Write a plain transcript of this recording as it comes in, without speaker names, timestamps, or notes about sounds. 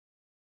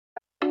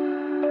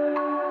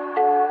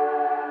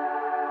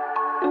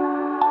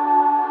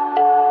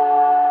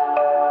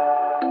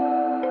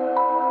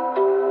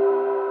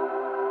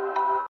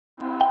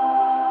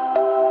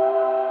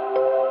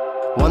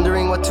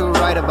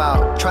write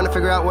about, trying to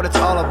figure out what it's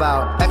all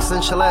about.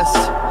 Existentialist,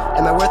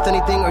 am I worth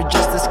anything or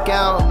just a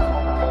scout?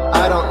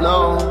 I don't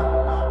know.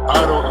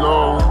 I don't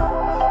know.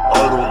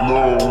 I don't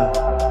know.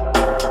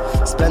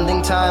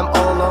 Spending time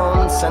all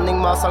alone, sending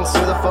my songs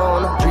through the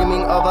phone,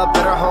 dreaming of a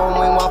better home,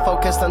 while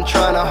focused on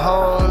trying to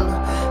hone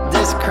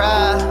this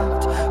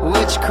craft,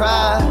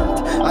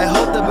 witchcraft. I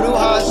hope the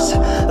Bluez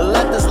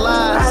let this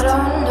last. I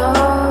don't know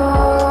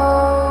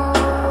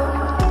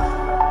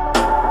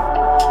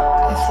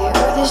if the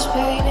earth is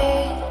painted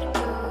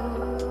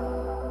blue.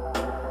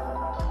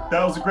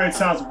 That was the great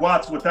sounds of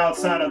Watts with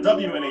Outside on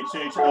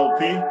WNHH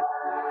LP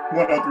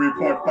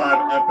 103.5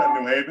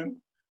 FM New Haven.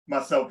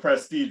 Myself,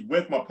 Prestige,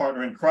 with my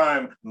partner in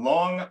crime,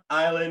 Long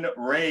Island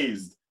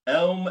raised,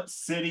 Elm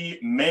City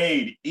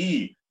made,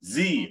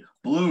 EZ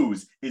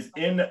Bluez is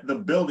in the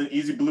building.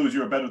 EZ Bluez,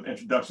 you're better with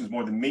introductions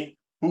more than me.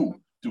 Who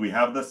do we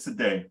have with us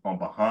today on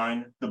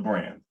Behind the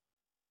Brand?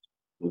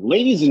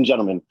 Ladies and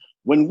gentlemen,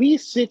 when we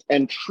sit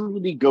and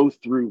truly go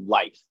through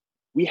life,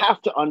 we have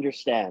to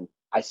understand,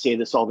 I say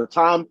this all the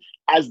time,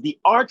 as the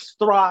arts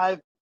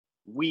thrive,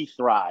 we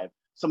thrive.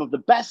 Some of the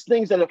best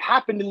things that have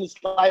happened in this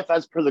life,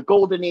 as per the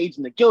golden age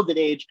and the gilded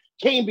age,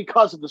 came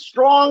because of the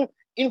strong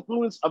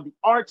influence of the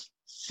arts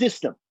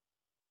system.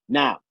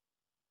 Now,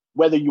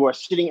 whether you are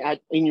sitting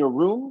in your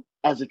room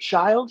as a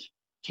child,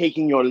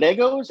 taking your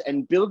Legos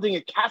and building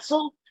a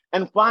castle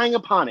and flying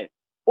upon it,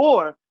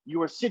 or you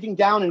are sitting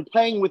down and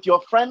playing with your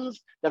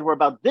friends that were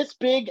about this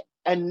big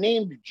and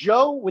named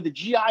Joe with a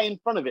GI in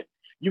front of it,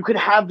 you could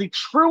have the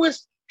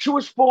truest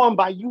form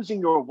by using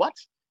your what?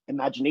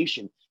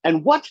 Imagination.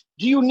 And what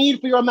do you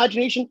need for your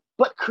imagination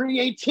but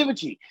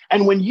creativity?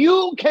 And when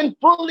you can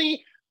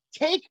fully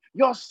take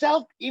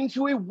yourself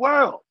into a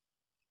world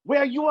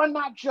where you are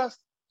not just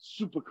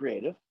super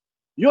creative,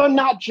 you're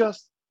not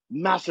just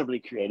massively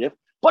creative,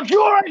 but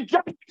you're a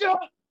doctor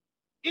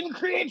in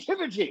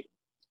creativity.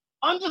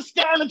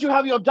 Understand that you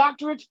have your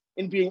doctorate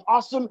in being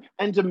awesome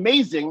and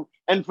amazing.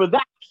 And for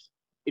that,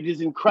 it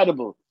is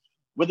incredible.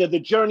 Whether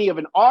the journey of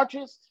an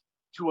artist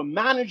to a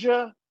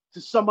manager to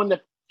someone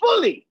that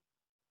fully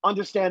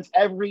understands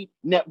every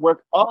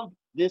network of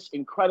this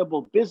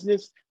incredible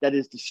business that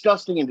is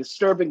disgusting and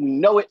disturbing. We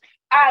know it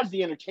as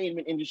the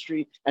entertainment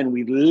industry, and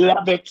we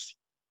love it.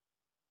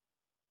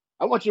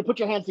 I want you to put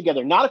your hands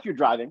together, not if you're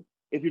driving.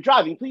 If you're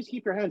driving, please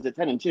keep your hands at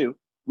 10 and 2.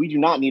 We do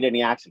not need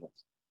any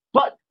accidents.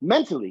 But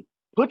mentally,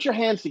 put your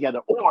hands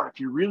together, or if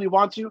you really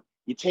want to,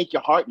 you take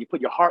your heart, you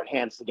put your heart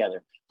hands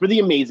together for the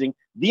amazing,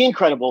 the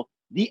incredible,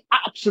 the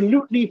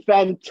absolutely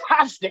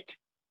fantastic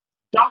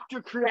Dr.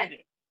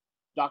 Kreative.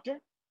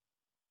 Doctor?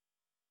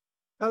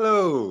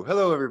 Hello,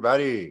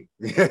 everybody.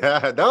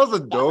 Yeah, that was a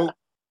dope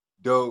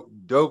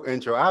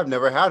intro. I've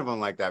never had one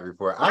like that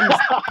before.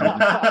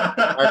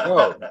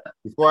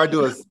 Before I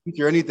do a speech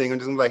or anything, I'm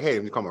just gonna be like, hey,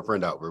 let me call my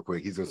friend out real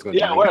quick. He's just gonna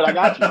I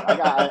got you.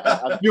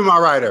 You're my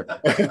writer.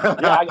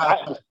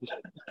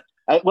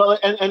 Well,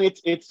 and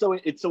it's so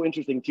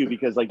interesting too,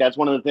 because like that's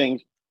one of the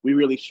things we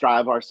really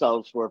strive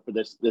ourselves for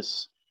this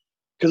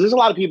because there's a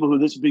lot of people who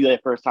this would be their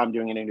first time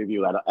doing an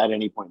interview at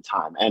any point in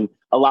time. And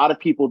a lot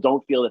of people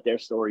don't feel that their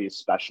story is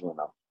special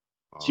enough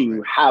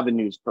to have a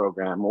news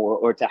program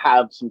or to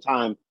have some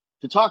time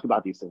to talk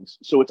about these things.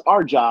 So it's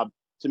our job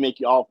to make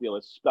you all feel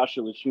as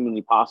special as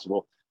humanly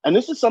possible. And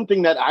this is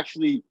something that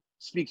actually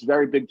speaks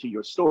very big to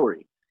your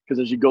story. Because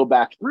as you go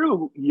back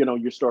through,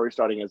 your story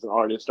starting as an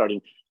artist, starting,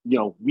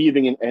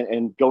 weaving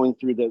and going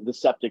through the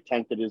septic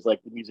tank that is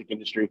like the music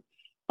industry,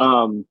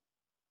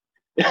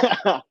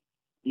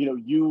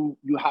 you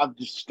have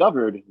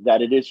discovered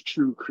that it is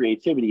true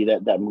creativity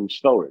that moves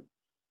forward.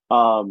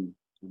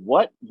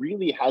 What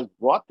really has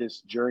brought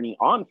this journey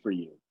on for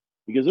you?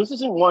 Because this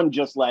isn't one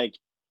just like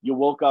you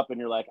woke up and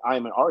you're like,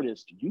 I'm an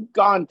artist. You've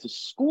gone to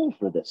school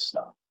for this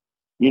stuff.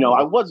 You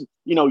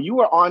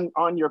were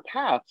on your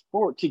path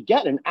to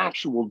get an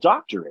actual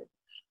doctorate.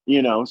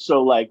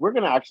 So like we're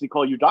gonna actually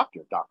call you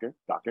doctor.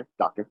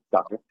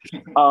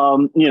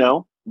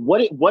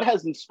 What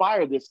has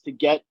inspired this to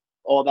get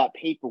all that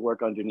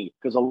paperwork underneath?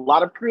 Because a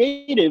lot of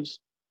creatives,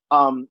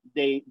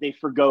 they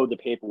forgo the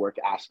paperwork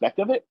aspect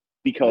of it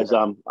because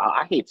I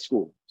hate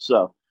school.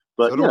 So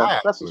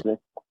that's just me.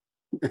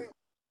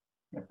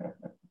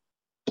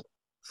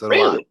 So do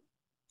I.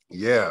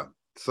 Yeah.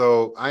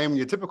 So I am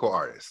your typical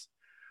artist.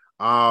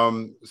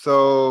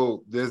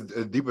 So there's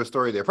a deeper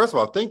story there. First of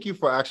all, thank you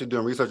for actually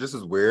doing research. This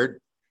is weird.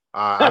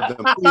 I've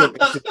done plenty of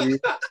interviews.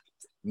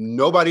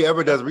 Nobody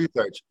ever does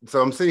research. So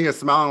I'm sitting here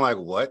smiling like,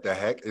 what the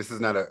heck? This is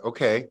not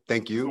okay.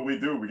 Thank you. That's what we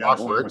do. We got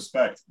to show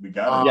respect. We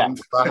got it.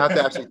 So I have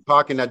to actually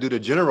talk and not do the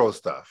general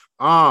stuff.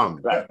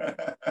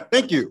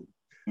 Thank you.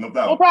 No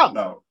doubt. No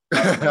problem.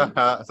 So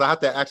I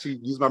have to actually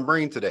use my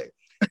brain today.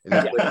 And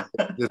that's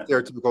the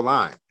stereotypical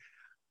line.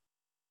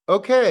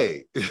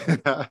 Okay.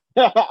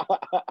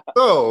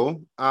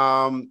 So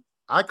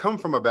I come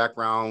from a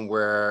background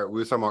where we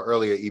were talking about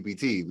earlier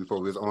EBT before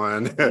we was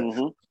on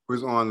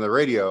was on the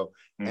radio.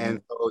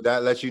 And so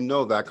that lets you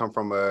know that I come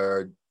from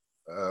a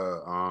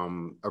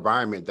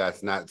environment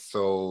that's not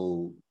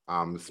so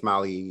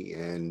smiley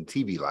and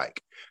TV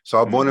like. So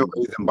I was born and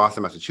raised in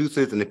Boston,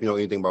 Massachusetts. And if you know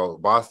anything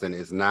about Boston,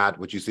 it's not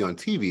what you see on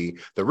TV.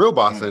 The real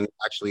Boston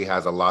actually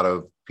has a lot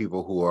of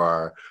people who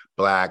are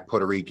Black,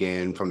 Puerto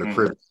Rican, from the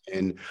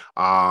Caribbean.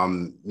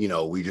 You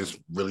know, we just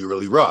really,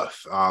 really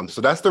rough. So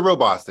that's the real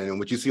Boston. And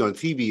what you see on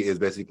TV is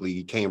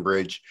basically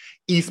Cambridge,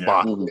 East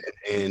Boston,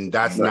 and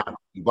that's not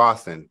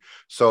Boston.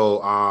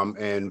 So,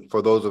 and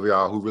for those of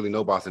y'all who really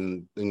know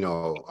Boston, you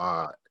know,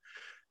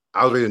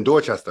 I was raised in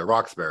Dorchester,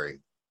 Roxbury.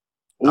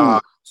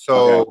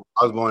 So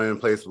I was born in a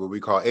place what we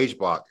call H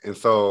block. And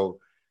so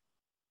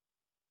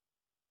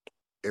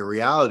in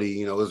reality,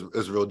 you know,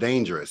 it's real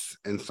dangerous.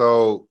 And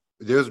so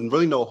there's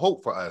really no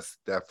hope for us,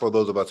 that for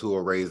those of us who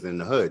are raised in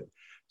the hood.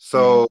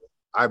 So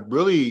I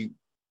really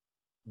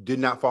did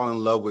not fall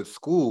in love with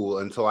school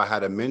until I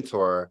had a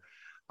mentor.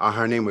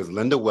 Her name was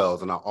Linda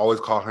Wells, and I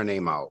always call her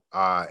name out.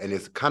 And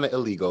it's kind of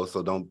illegal,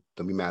 so don't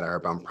be mad at her,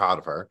 but I'm proud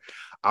of her.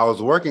 I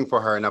was working for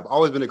her, and I've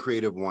always been a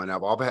creative one.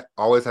 I've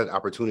always had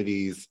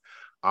opportunities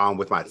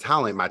with my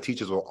talent. My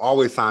teachers will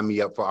always sign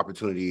me up for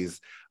opportunities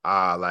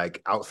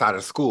like outside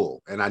of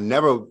school, and I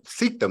never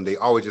seek them. They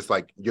always just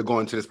like, you're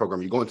going to this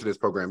program, you're going to this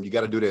program, you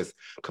got to do this.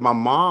 Because my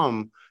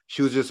mom,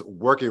 she was just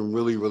working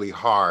really, really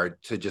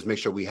hard to just make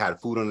sure we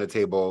had food on the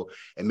table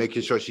and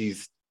making sure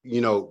she's, you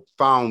know,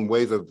 found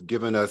ways of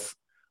giving us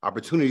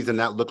opportunities and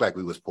not look like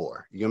we was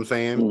poor. You know what I'm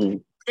saying? We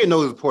didn't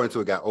know it was poor until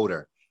we got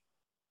older.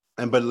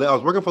 But I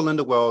was working for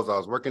Linda Wells. I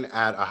was working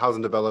at a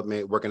housing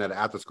development, working at an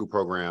after school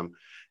program,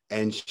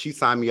 and she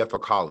signed me up for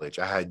college.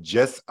 I had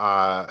just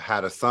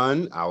had a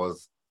son. I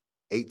was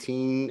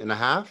 18 and a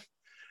half.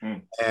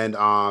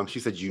 And she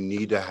said, you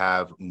need to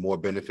have more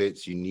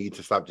benefits. You need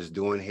to stop just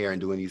doing hair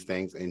and doing these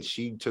things. And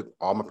she took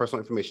all my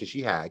personal information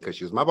she had, because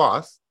she was my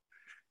boss,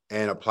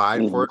 and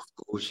applied for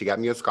school. She got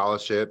me a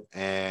scholarship,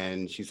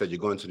 and she said, you're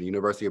going to the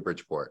University of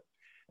Bridgeport.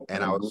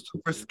 And I was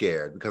super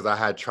scared because I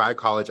had tried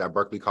college at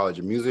Berkeley College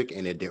of Music,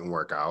 and it didn't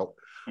work out.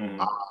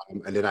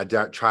 And then I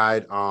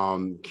tried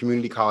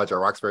community college at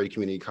Roxbury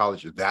Community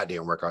College. That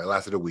didn't work out. It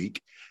lasted a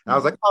week. And I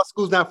was like, oh,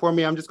 school's not for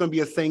me. I'm just going to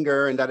be a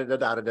singer and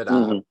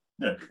da-da-da-da-da-da.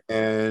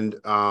 And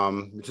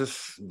it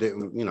just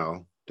didn't, you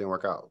know, didn't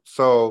work out.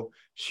 So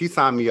she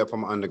signed me up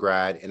from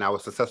undergrad, and I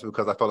was successful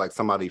because I felt like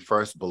somebody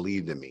first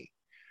believed in me.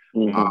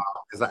 And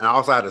I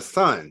also had a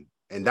son,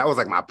 and that was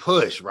like my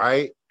push,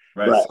 right?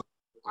 So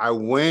I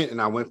went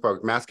for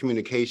mass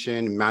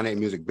communication, minor in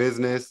music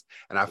business,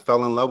 and I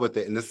fell in love with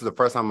it. And this is the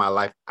first time in my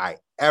life I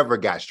ever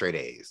got straight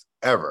A's,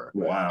 ever.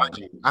 Wow.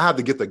 I have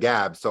to get the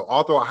gab. So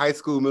all throughout high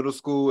school, middle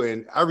school,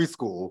 and every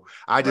school,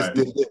 I just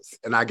did this,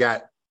 and I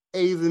got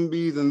A's and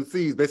B's and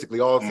C's,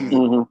 basically all C's.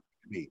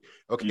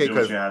 Okay,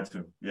 because you had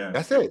to. Yeah,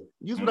 that's it.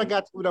 Use what I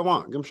got to what I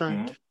want. You know what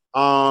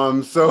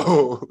I'm saying?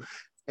 So,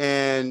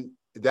 and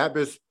that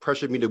just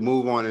pressured me to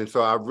move on. And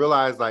so I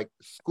realized like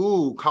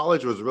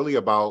college was really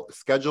about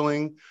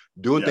scheduling,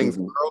 doing things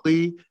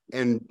early,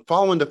 and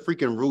following the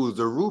freaking rules.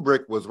 The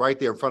rubric was right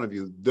there in front of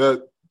you.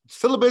 The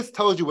syllabus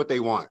tells you what they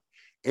want.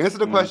 Answer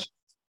the question,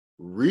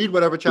 read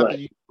whatever chapter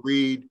you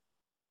read,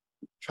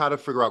 try to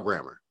figure out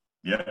grammar.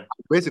 I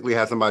basically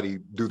had somebody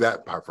do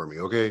that part for me,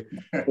 okay?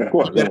 Of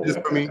course.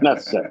 For me.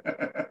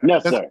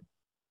 Necessary.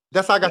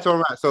 That's how I got to where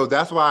I'm at. So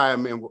that's why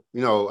I'm in,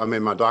 you know, I'm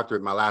in my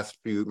doctorate, my last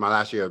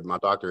year of my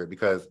doctorate,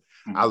 because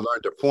I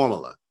learned the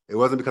formula. It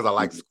wasn't because I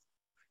liked school.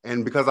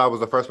 And because I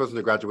was the first person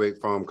to graduate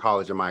from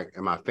college in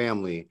my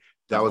family,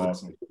 that was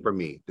awesome for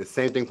me. The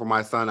same thing for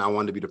my son. I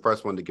wanted to be the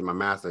first one to get my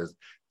master's.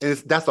 And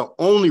that's the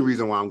only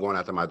reason why I'm going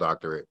after my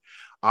doctorate.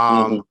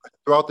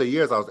 Throughout the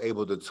years, I was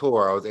able to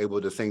tour. I was able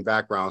to sing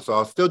background. So I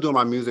was still doing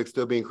my music,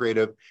 still being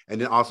creative,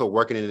 and then also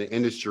working in the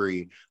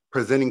industry,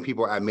 presenting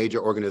people at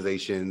major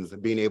organizations,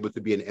 being able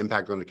to be an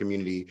impact on the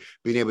community,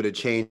 being able to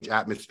change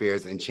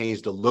atmospheres and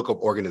change the look of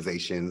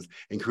organizations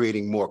and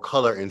creating more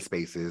color in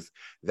spaces.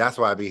 That's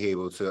why I be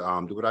able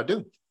to do what I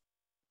do.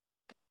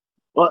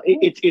 Well,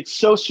 it's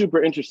so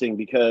super interesting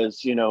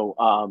because, you know,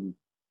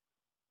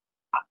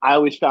 I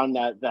always found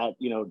that,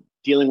 you know,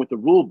 dealing with the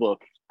rule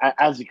book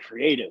as a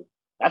creative,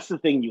 that's the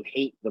thing you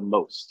hate the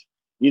most.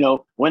 You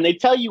know, when they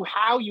tell you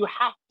how you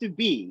have to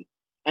be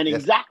and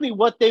exactly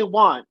what they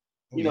want,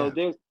 you know,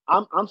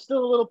 I'm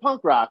still a little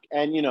punk rock,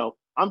 and, you know,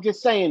 I'm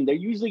just saying they're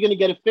usually going to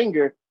get a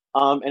finger,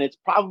 and it's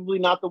probably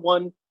not the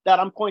one that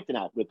I'm pointing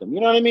at with them. You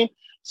know what I mean?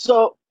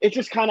 So it's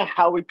just kind of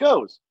how it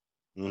goes.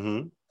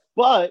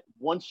 But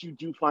once you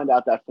do find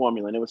out that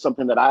formula, and it was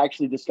something that I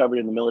actually discovered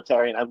in the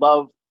military, and I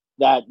love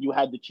that you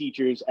had the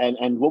teachers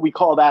and what we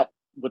call that,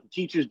 what the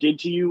teachers did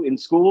to you in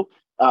school,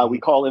 we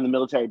call in the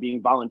military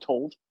being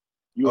voluntold.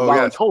 You were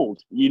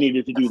voluntold you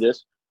needed to do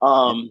this.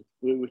 You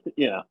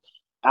know,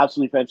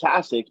 absolutely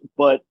fantastic.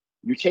 But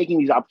you're taking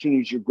these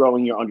opportunities, you're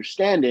growing your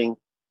understanding,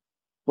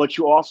 but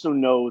you also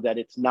know that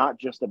it's not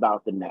just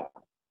about the now.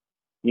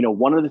 You know,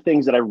 one of the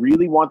things that I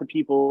really want the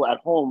people at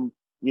home,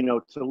 you know,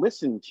 to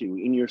listen to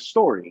in your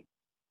story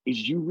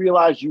is you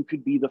realize you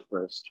could be the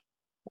first.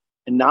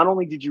 And not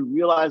only did you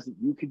realize that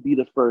you could be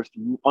the first,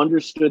 you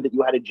understood that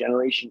you had a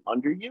generation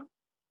under you.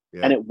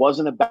 And it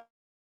wasn't about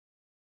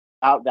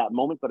that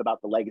moment, but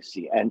about the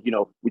legacy. And,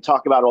 we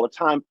talk about all the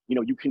time,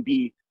 you can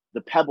be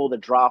the pebble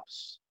that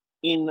drops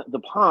in the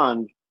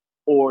pond,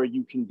 or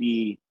you can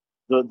be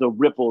the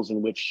ripples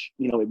in which,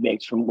 it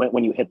makes from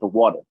when you hit the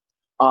water.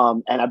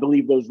 And I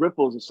believe those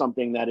ripples is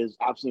something that is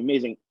absolutely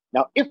amazing.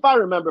 Now, if I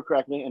remember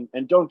correctly,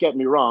 and don't get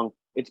me wrong,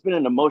 it's been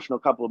an emotional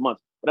couple of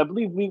months, but I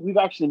believe we've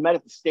actually met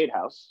at the State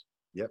House.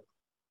 Yep.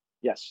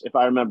 Yes, if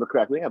I remember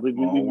correctly. I believe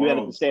we met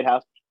at the State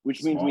House,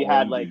 which means we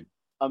had like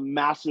a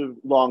massive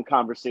long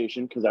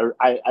conversation, because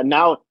I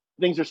now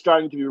things are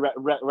starting to be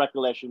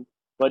recollection,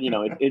 but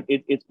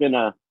it's been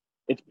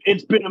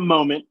a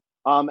moment.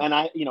 And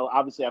I,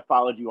 obviously I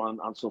followed you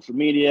on social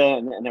media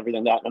and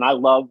everything that, and I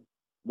love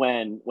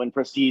when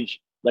Prestige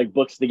like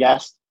books the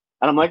guest,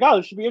 and I'm like, oh,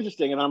 this should be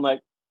interesting, and I'm like,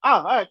 oh,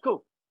 all right,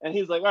 cool. And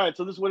he's like, all right,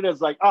 so this is what it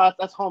is. Like, oh,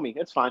 that's homie.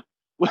 It's fine.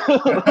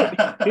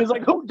 He's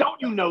like, who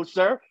don't you know,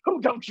 sir? Who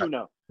don't you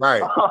know?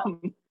 Right.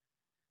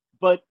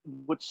 But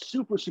what's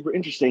super, super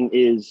interesting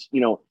is,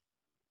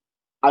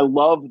 I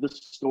love the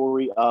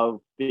story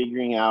of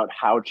figuring out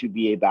how to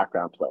be a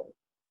background player.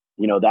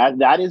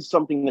 That is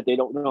something that they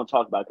don't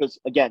talk about. Because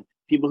again,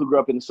 people who grew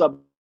up in the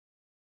suburbs,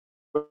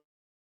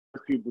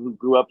 people who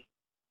grew up,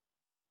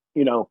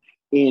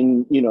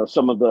 in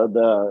some of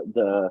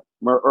the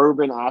more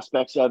urban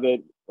aspects of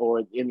it,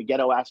 or in the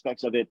ghetto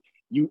aspects of it,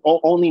 you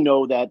only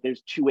know that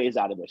there's two ways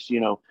out of this,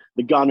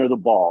 the gun or the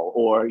ball,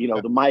 or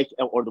the mic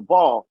or the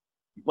ball.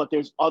 But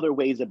there's other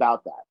ways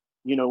about that.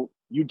 You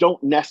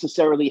don't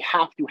necessarily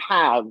have to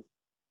have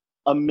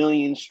a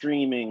million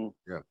streaming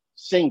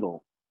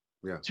single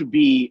to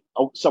be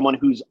someone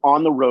who's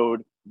on the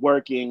road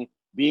working,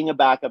 being a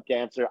backup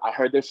dancer. I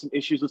heard there's some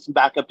issues with some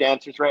backup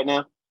dancers right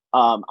now.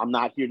 I'm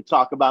not here to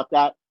talk about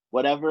that.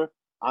 Whatever.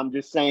 I'm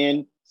just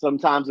saying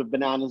sometimes a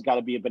banana's got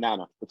to be a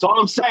banana. That's all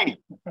I'm saying.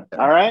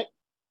 All right.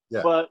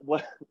 Yeah. But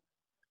what?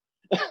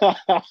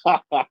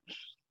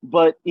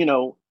 But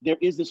there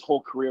is this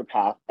whole career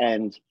path,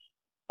 and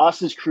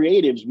us as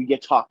creatives, we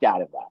get talked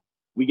out of that.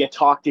 We get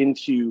talked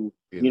into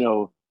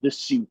the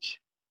suit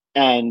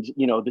and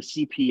the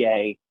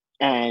CPA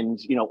and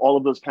all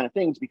of those kind of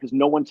things, because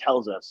no one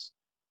tells us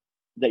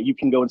that you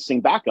can go and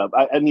sing backup.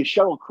 I mean,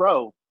 Sheryl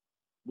Crow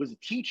was a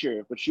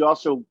teacher, but she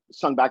also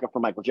sung backup for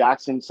Michael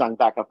Jackson, sung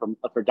backup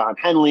for Don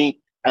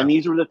Henley, and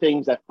these were the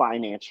things that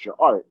financed your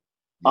art.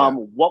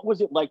 What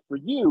was it like for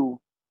you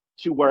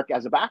to work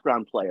as a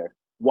background player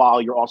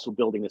while you're also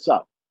building this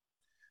up?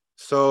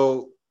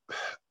 So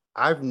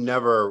I've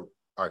never,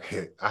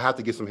 okay, I have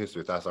to get some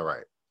history if that's all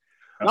right.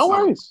 No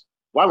worries.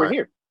 Why we're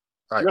here.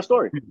 Your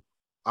story.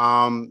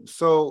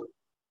 So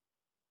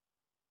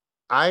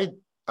I've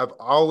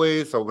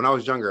always, so when I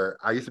was younger,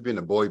 I used to be in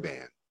a boy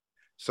band.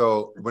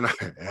 So when I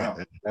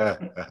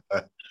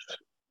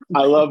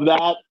love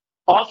that.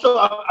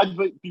 Also,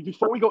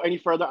 before we go any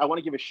further, I want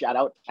to give a shout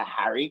out to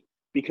Harry,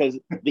 because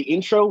the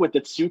intro with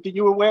the suit that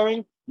you were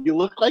wearing, you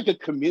look like a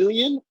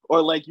chameleon,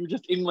 or like you're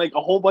just in like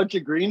a whole bunch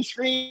of green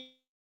screen.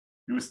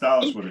 You were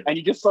stylish with it. And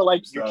you just saw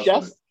like your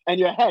chest and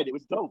your head. It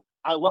was dope.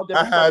 I loved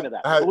every second of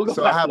that. I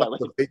have like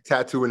a big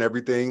tattoo and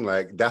everything.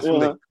 Like that's from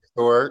the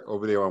store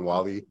over there on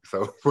Wally.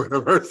 So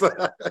whatever.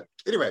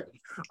 Anyway,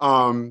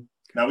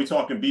 now we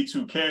talking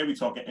B2K, we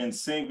talking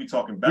NSYNC, we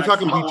talking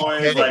Backstreet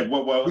Boys, like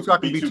what? We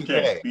talking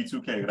B2K,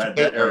 B2K.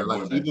 That era.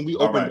 Like even we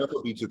opened up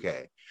for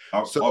B2K.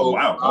 So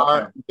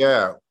wow.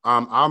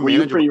 Our were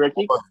you pretty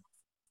Ricky?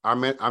 Our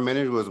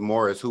manager was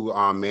Morris, who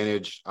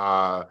managed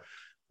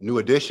New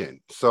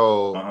Edition.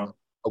 So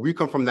we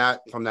come from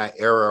that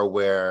era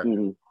where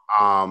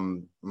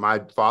my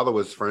father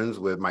was friends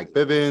with Mike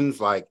Bivins.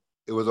 Like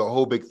it was a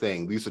whole big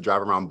thing. We used to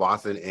drive around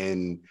Boston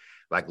in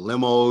like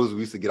limos. We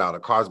used to get out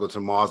of cars, go to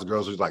the malls. The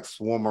girls would like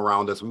swarm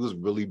around us. We was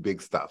really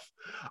big stuff.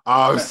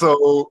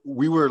 So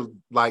we were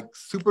like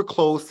super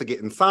close to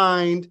getting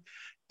signed.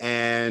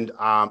 And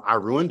I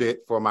ruined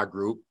it for my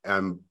group.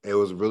 It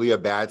was really a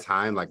bad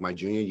time. Like my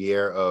junior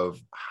year of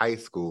high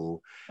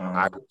school,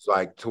 I was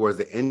like towards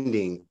the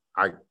ending,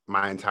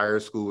 my entire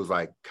school was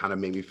like kind of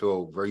made me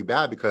feel very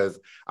bad because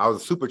I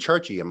was super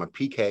churchy. I'm a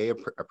PK,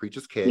 a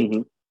preacher's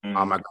kid.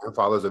 My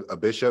grandfather's a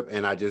bishop,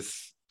 and I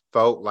just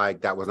felt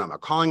like that was not my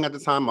calling at the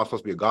time. I was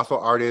supposed to be a gospel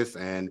artist,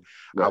 and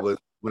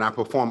when I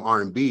perform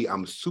R&B,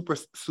 I'm super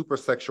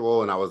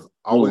sexual, and I was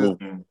always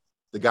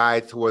the guy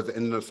towards the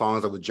end of the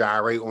songs that would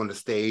gyrate on the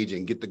stage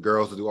and get the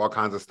girls to do all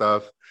kinds of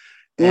stuff.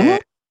 And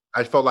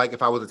I felt like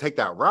if I was to take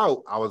that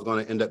route, I was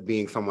going to end up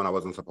being someone I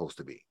wasn't supposed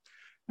to be.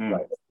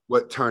 Right.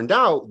 What turned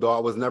out, though I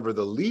was never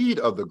the lead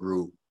of the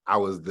group, I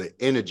was the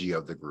energy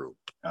of the group.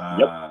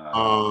 Okay.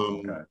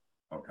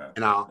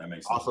 And I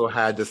also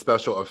had the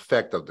special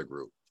effect of the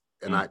group.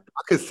 And I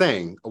could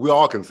sing. We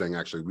all can sing,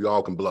 actually. We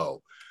all can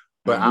blow.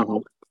 But I'm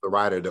the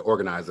writer, the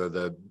organizer,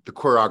 the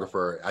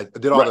choreographer. I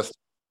did all this.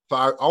 So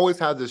I always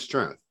had this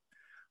strength.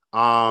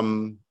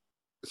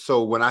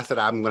 So when I said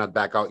I'm going to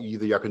back out,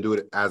 either y'all can do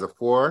it as a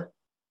four,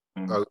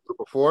 a group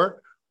of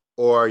four,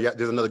 or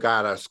there's another guy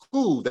at our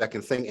school that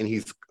can sing and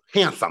he's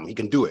handsome. He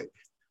can do it.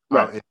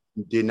 And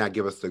did not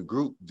give us the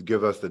group to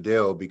give us the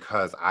deal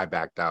because I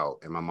backed out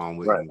and my mom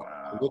wouldn't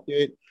with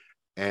it.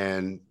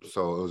 And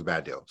so it was a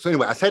bad deal. So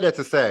anyway, I said that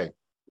to say,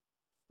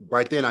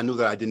 right then I knew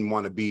that I didn't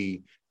want to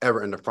be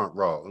ever in the front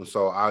row. And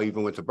so I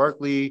even went to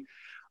Berkeley.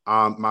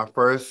 My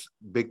first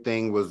big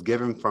thing was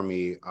given from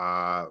me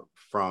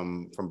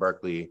from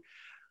Berkeley.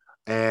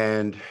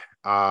 And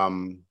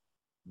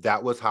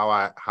that was how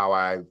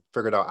I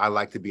figured out I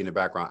like to be in the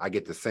background. I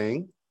get to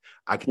sing.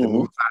 I get to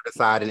move side to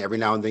side, and every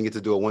now and then get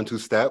to do a 1-2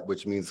 step,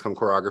 which means some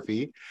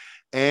choreography.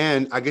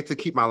 And I get to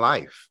keep my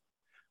life.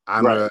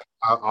 I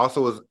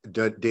also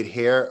did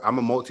hair. I'm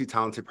a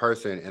multi-talented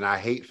person, and I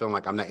hate feeling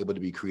like I'm not able to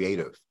be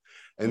creative.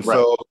 And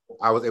so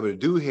I was able to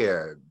do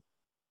hair,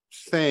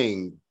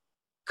 sing,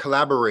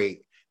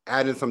 collaborate,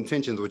 add in some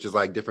tensions, which is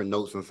like different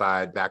notes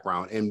inside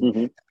background, and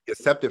be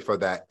accepted for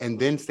that, and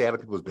then stay out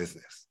of people's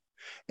business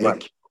and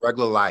keep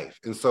regular life.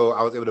 And so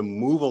I was able to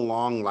move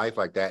along life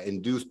like that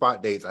and do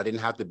spot dates. I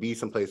didn't have to be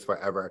someplace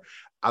forever.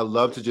 I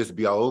love to just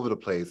be all over the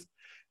place.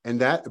 And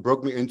that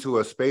broke me into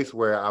a space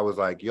where I was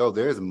like, yo,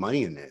 there's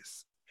money in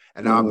this.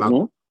 And now I'm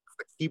to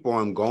keep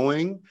on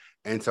going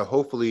and to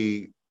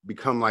hopefully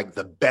become like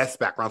the best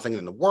background singer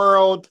in the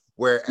world,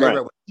 where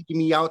everyone was seeking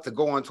me out to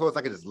go on tours.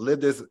 I could just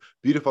live this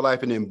beautiful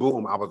life. And then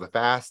boom, I was a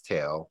fast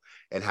tail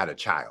and had a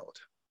child.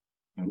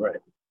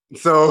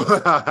 So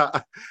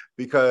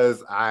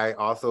because I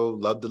also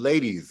love the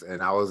ladies,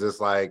 and I was just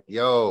like,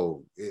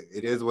 yo,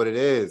 it is what it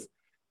is.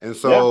 And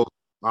so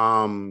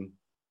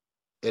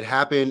it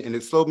happened, and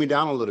it slowed me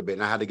down a little bit,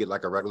 and I had to get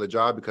like a regular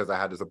job because I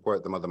had to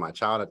support the mother of my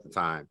child at the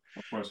time.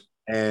 Of course.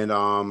 And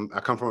I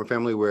come from a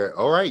family where,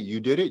 all right, you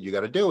did it, you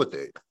got to deal with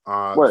it.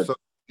 So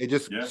it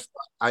just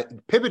I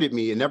pivoted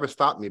me. It never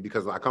stopped me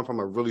because I come from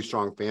a really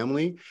strong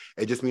family.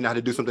 It just means I had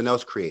to do something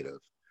else creative.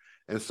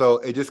 And so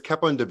it just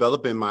kept on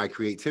developing my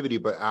creativity.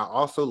 But I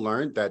also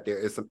learned that there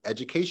is some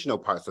educational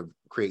parts of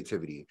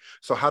creativity.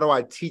 So how do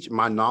I teach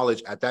my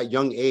knowledge at that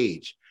young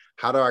age?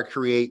 How do I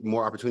create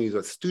more opportunities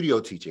with studio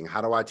teaching?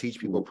 How do I teach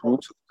people Pro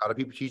Tools? How do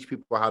people teach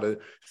people how to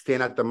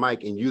stand at the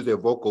mic and use their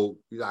vocal?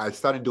 I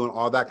started doing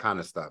all that kind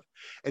of stuff.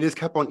 And it just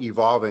kept on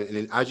evolving. And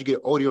then as you get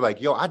older, you're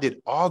like, yo, I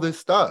did all this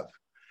stuff.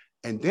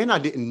 And then I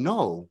didn't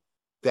know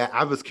that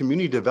I was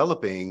community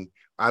developing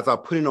as I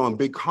putting on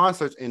big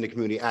concerts in the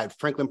community at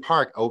Franklin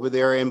Park over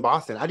there in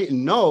Boston. I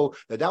didn't know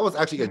that that was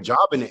actually a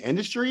job in the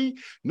industry.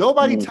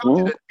 Nobody tells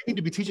you that you need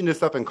to be teaching this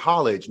stuff in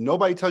college.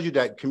 Nobody tells you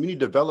that community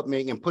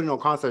development and putting on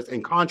concerts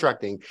and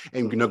contracting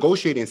and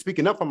negotiating and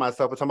speaking up for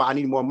myself and talking about I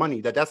need more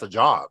money, that's a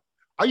job.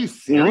 Are you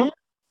serious?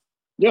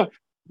 Yeah.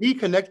 Me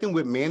connecting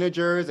with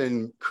managers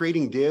and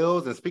creating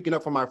deals and speaking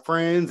up for my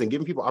friends and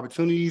giving people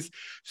opportunities,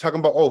 talking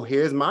about, oh,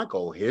 here's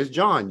Michael, here's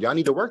John, y'all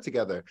need to work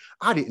together.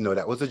 I didn't know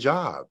that was a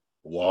job.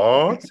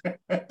 What?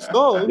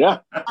 So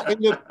I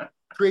ended up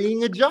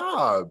creating a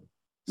job.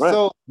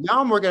 So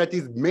now I'm working at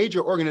these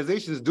major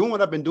organizations doing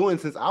what I've been doing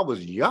since I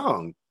was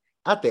young.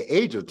 At the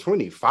age of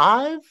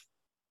 25,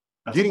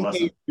 getting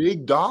paid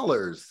big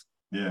dollars.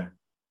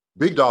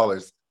 Big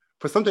dollars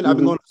for something I've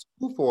been going to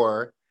school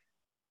for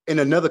in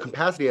another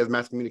capacity as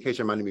mass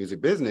communication, money, music,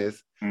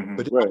 business.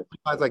 But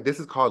I was like, this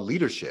is called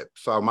leadership.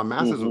 So my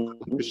master's was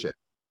leadership.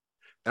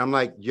 And I'm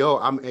like, yo,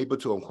 I'm able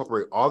to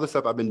incorporate all the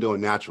stuff I've been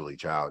doing naturally,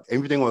 child.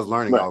 Everything I was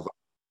learning, I was like,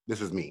 this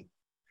is me.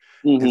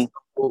 And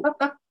so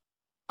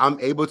I'm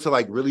able to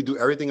like really do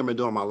everything I've been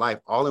doing in my life,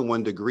 all in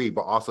one degree,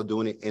 but also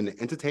doing it in the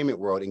entertainment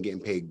world and getting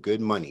paid good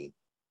money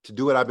to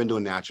do what I've been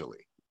doing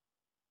naturally.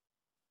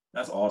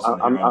 That's awesome.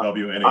 Here on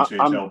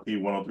WNHH LP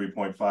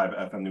 103.5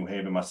 FM New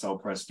Haven,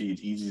 myself, Prestige,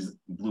 Easy's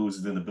Bluez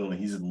is in the building.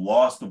 He's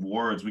lost of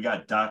words. We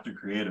got Dr.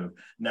 Kreative.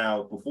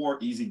 Now, before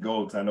Easy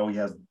goes, I know he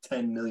has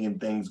 10 million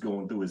things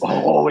going through his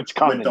head. Oh, it's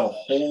coming. With the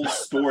whole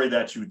story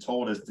that you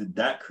told us, did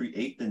that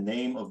create the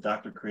name of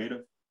Dr.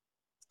 Kreative?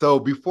 So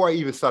before I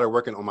even started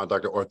working on my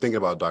doctor or thinking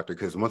about doctor,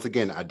 because once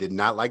again, I did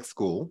not like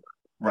school.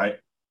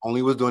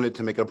 Only was doing it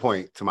to make a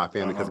point to my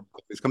family because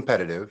it's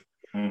competitive.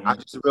 I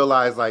just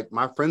realized like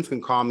my friends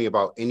can call me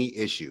about any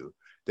issue.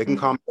 They can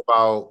call me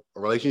about a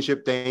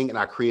relationship thing and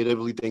I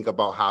creatively think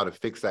about how to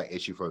fix that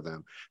issue for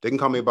them. They can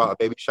call me about a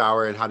baby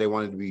shower and how they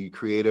wanted to be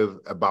creative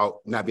about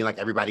not being like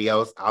everybody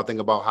else. I'll think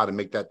about how to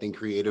make that thing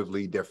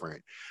creatively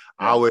different.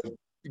 You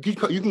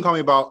can call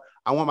me about,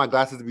 I want my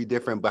glasses to be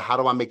different, but how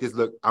do I make this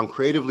look? I'm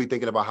creatively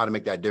thinking about how to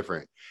make that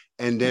different.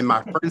 And then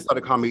my friends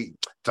started calling me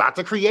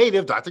Dr.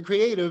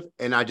 Kreative,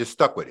 and I just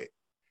stuck with it.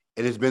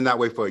 And it's been that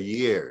way for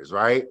years,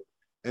 right?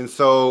 And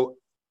so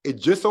it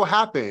just so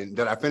happened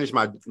that I finished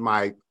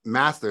my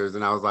master's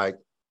and I was like,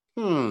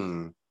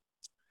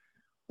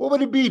 what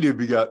would it be to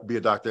be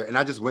a doctor? And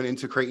I just went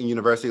into Creighton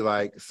University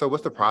like, so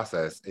what's the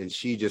process? And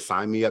she just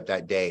signed me up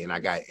that day and I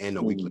got in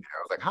a week later.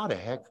 I was like, how the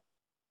heck?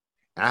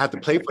 And I had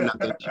to play for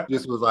nothing. She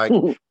just was like,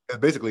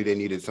 basically they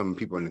needed some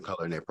people in the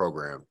color in their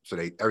program.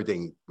 So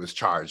everything was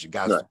charged. You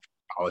got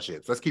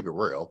scholarships. Let's keep it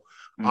real.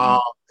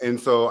 And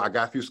so I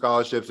got a few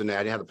scholarships and I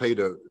didn't have to pay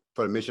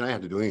for the mission. I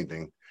didn't have to do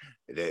anything.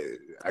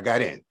 I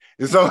got in,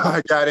 and so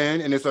I got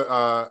in, and it's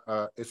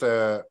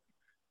a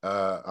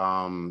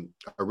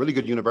really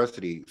good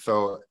university.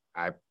 So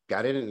I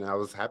got in, and I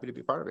was happy to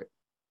be part of it.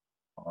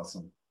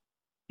 Awesome,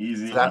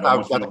 Easy. So I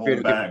don't want you to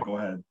hold back. Go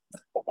ahead.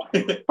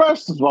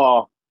 First of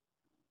all,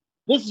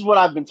 this is what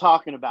I've been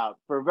talking about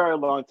for a very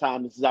long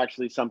time. This is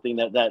actually something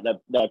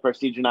that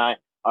Prestige and I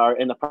are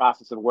in the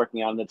process of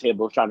working on the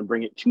table, trying to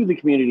bring it to the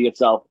community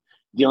itself,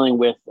 dealing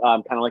with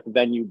kind of like a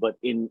venue, but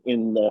in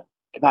the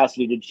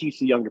capacity to teach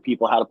the younger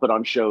people how to put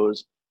on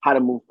shows, how to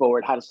move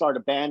forward, how to start a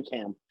band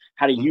camp,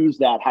 how to use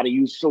that, how to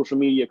use social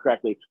media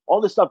correctly.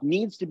 All this stuff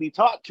needs to be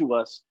taught to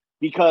us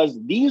because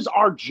these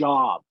are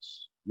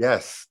jobs.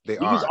 Yes, These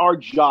are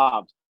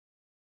jobs.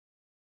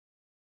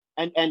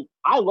 And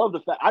I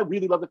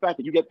really love the fact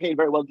that you get paid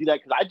very well to do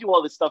that, because I do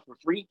all this stuff for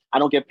free. I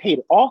don't get paid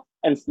at all,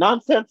 and it's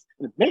nonsense,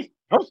 and it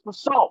hurts my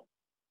soul.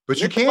 But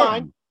you it's can.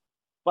 Fine,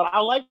 but I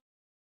like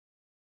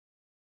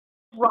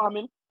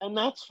ramen, and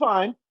that's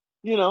fine.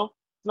 You know,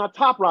 it's not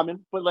top ramen,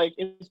 but like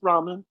it's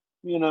ramen.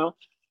 You know,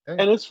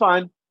 and it's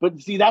fine. But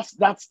see, that's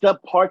the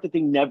part that they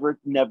never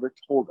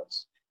told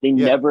us. They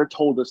never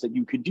told us that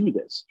you could do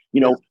this.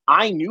 You know,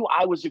 I knew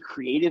I was a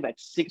creative at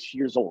 6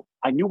 years old.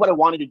 I knew what I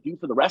wanted to do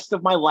for the rest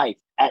of my life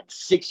at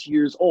 6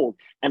 years old.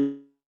 And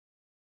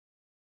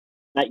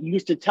I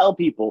used to tell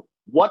people,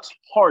 what's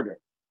harder?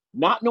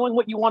 Not knowing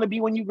what you want to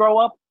be when you grow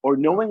up, or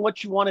knowing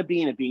what you want to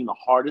be and it being the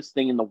hardest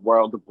thing in the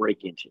world to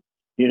break into,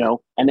 you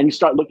know? And then you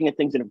start looking at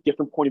things in a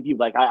different point of view.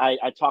 Like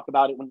I talk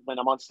about it when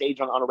I'm on stage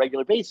on a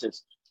regular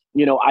basis.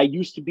 You know, I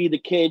used to be the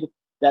kid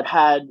that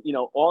had, you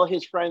know, all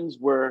his friends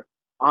were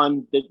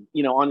on the,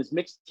 you know, on his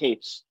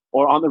mixtapes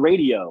or on the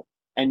radio.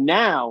 And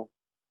now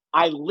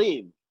I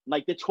live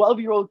like the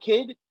 12-year-old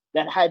kid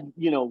that had,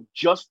 you know,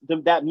 just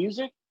that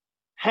music,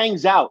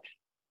 hangs out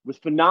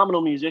with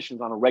phenomenal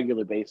musicians on a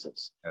regular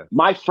basis. Yeah.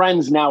 My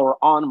friends now are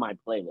on my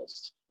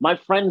playlists. My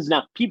friends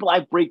now, people I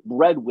break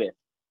bread with,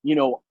 you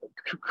know,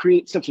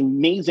 create such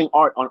amazing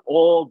art on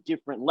all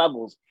different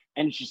levels.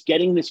 And it's just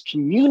getting this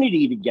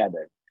community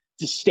together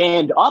to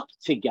stand up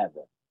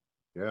together.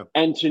 Yeah.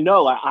 And to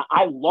know,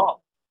 I love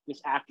this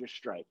actor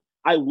strike.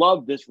 I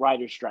love this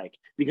writer strike,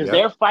 because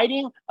they're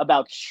fighting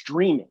about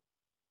streaming.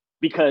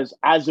 Because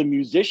as a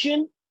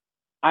musician,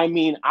 I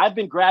mean, I've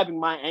been grabbing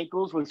my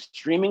ankles with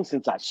streaming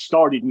since I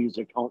started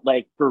music,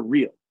 like for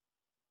real.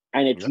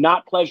 And it's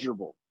not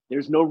pleasurable.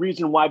 There's no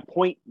reason why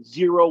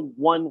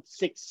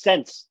 0.016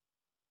 cents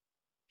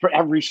for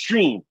every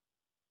stream.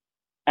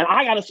 And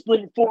I got to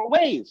split it 4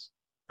 ways.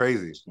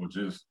 Crazy. Which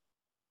is,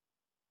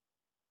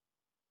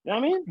 you know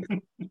what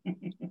I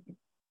mean?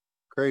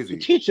 Crazy.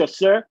 Teach us,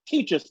 sir.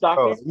 Teach us,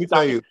 doctor. Let me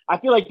tell you. I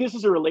feel like this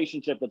is a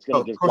relationship that's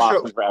going to just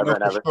blossom forever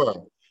and ever.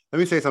 Sure. Let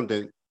me say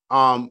something.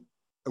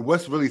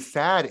 What's really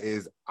sad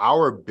is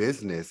our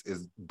business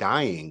is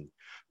dying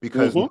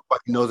because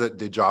nobody knows that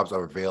the jobs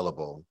are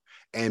available.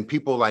 And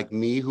people like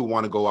me who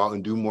want to go out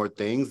and do more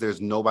things, there's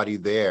nobody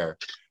there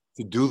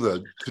to do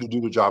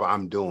the job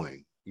I'm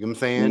doing. You know what I'm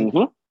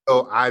saying?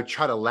 So I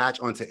try to latch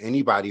onto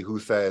anybody who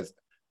says,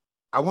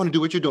 I want to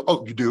do what you're doing.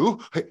 Oh, you do?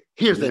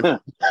 Here's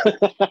the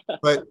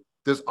But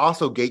there's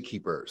also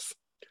gatekeepers.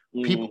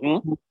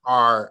 People who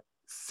are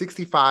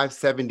 65,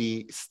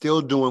 70,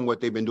 still doing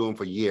what they've been doing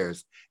for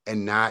years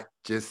and not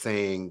just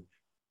saying,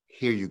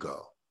 here you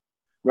go.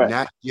 Right.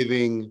 Not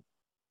giving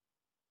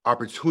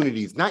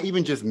opportunities, not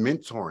even just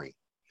mentoring.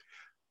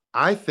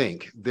 I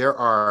think there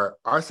are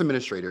arts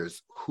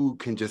administrators who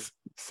can just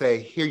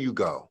say, here you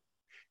go.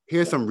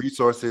 Here's some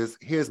resources.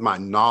 Here's my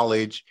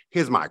knowledge.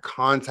 Here's my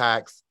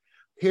contacts.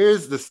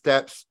 Here's the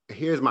steps.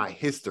 Here's my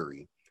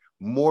history.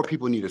 More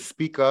people need to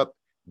speak up,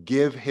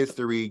 give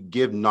history,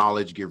 give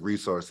knowledge, give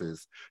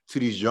resources to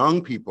these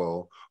young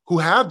people who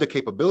have the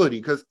capability.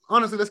 Because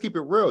honestly, let's keep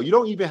it real. You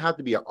don't even have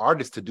to be an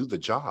artist to do the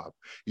job.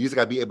 You just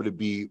got to be able to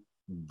be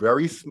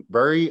very,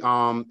 very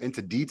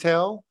into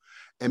detail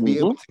and be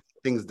able to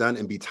get things done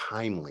and be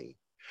timely.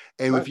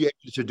 And if you're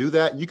able to do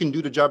that, you can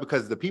do the job,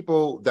 because the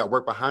people that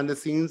work behind the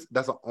scenes,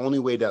 that's the only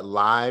way that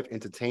live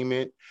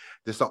entertainment,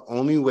 that's the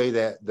only way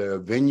that the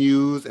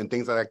venues and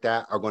things like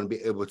that are going to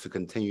be able to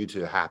continue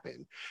to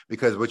happen.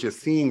 Because what you're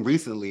seeing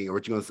recently, or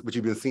what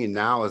you've been seeing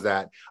now, is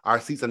that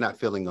our seats are not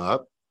filling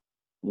up.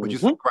 What you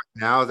see right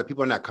now is that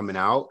people are not coming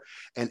out.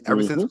 And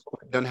ever since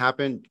it done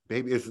happened,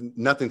 baby,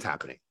 nothing's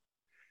happening.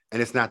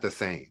 And it's not the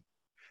same.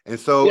 And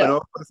so in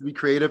order for us to be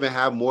creative and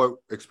have more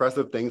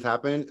expressive things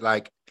happen,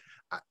 like,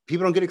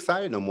 people don't get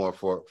excited no more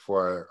for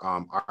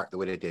art the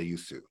way that they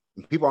used to.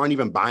 People aren't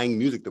even buying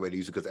music the way they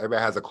used to, because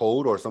everybody has a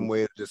code or some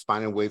way of just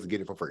finding ways to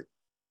get it for free.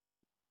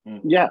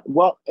 Yeah,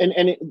 well,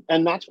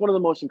 and that's one of the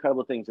most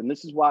incredible things. And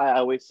this is why I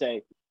always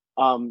say,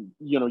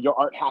 you know, your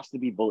art has to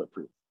be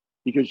bulletproof,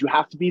 because you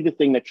have to be the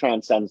thing that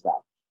transcends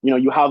that. You know,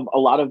 you have a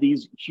lot of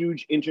these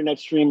huge internet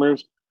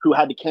streamers who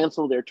had to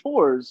cancel their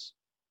tours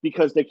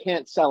because they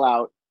can't sell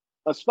out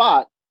a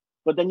spot.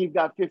 But then you've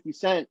got 50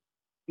 Cent,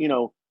 you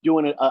know,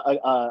 doing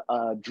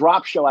a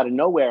drop show out of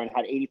nowhere and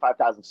had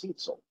 85,000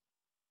 seats sold.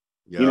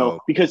 You know,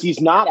 because he's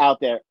not out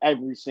there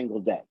every single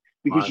day,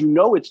 because you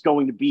know it's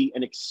going to be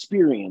an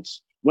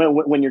experience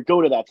when you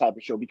go to that type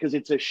of show, because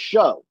it's a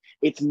show.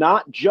 It's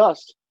not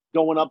just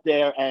going up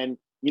there and,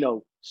 you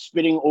know,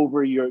 spitting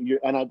over your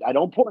and I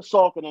don't pour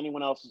salt on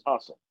anyone else's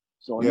hustle.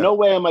 So in no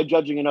way am I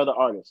judging another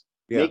artist.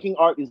 Making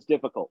art is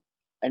difficult,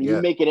 and you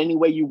make it any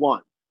way you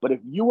want. But if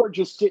you are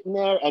just sitting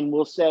there and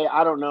we'll say,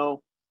 I don't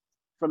know,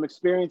 from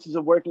experiences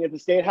of working at the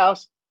State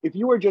House, if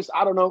you were just,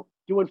 I don't know,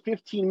 doing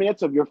 15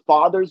 minutes of your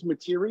father's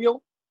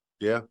material,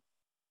 Yeah.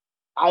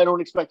 I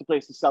don't expect the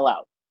place to sell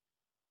out.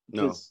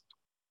 No. Because,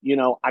 you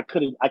know, I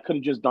could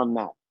have just done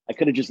that. I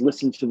could have just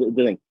listened to the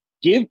thing.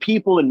 Give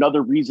people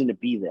another reason to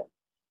be there.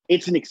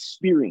 It's an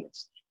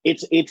experience.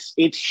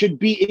 It should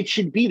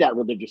be that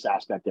religious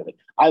aspect of it.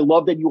 I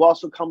love that you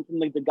also come from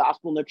like the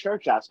gospel and the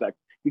church aspect,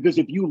 because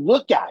if you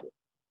look at it,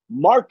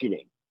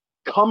 marketing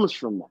comes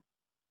from that.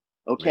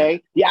 Okay, yeah.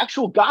 The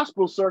actual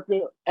gospel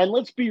circuit, and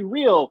let's be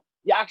real,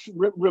 you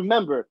actually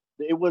remember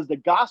it was the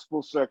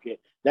gospel circuit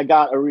that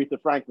got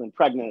Aretha Franklin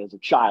pregnant as a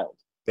child.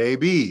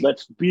 Baby,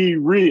 let's be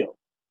real.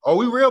 Oh,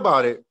 we real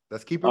about it.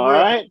 Let's keep it all real.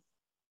 Right.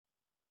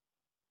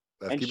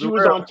 Let's and keep she it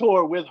was real. on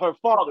tour with her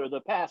father,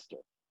 the pastor.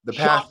 The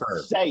pastor.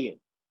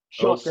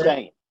 Just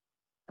saying.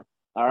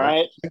 All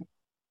right.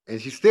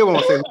 And she still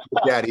won't say who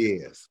her daddy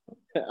is.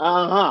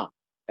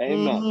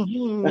 Amen.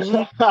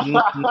 Okay.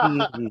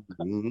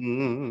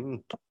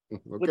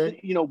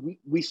 But, you know,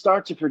 we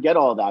start to forget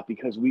all that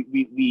because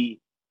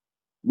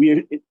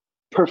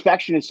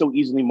perfection is so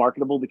easily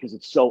marketable because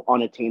it's so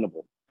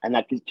unattainable, and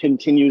that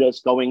continued us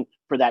going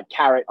for that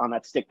carrot on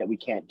that stick that we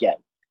can't get.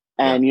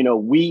 And you know,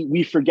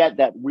 we forget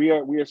that we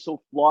are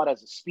so flawed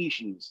as a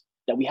species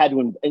that we had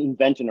to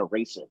invent an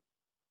eraser.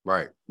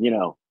 Right. You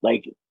know,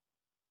 like,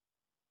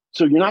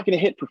 so you're not going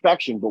to hit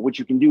perfection, but what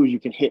you can do is you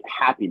can hit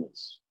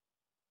happiness.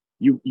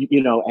 You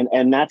know,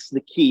 and that's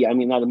the key. I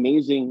mean, that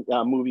amazing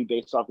movie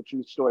based off a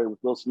true story with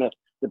Will Smith,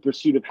 The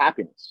Pursuit of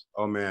Happiness.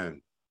 Oh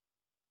man.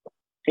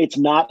 It's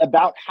not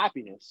about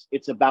happiness.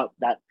 It's about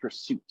that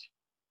pursuit.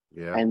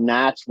 Yeah. And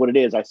that's what it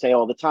is. I say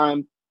all the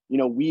time, you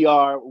know, we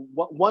are,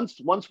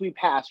 once we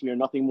pass, we are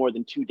nothing more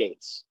than 2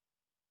 dates,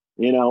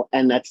 you know,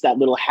 and that's that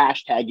little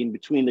hashtag in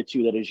between the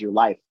two that is your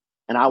life.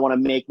 And I want to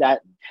make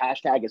that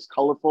hashtag as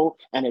colorful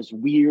and as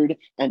weird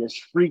and as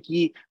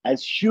freaky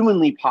as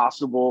humanly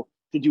possible,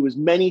 to do as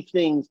many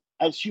things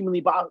as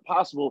humanly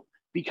possible,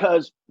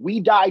 because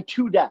we die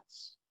 2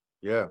 deaths.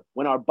 Yeah.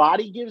 When our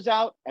body gives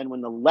out and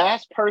when the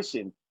last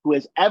person who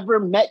has ever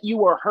met you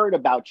or heard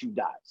about you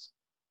dies.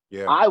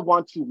 Yeah. I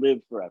want to live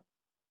forever.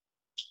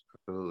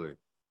 Absolutely.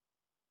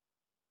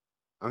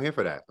 I'm here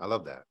for that. I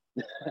love that.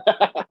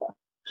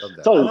 Love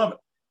that. So,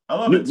 I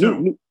love it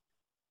too.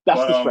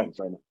 That's the strength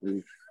right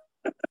now.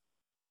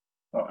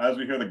 As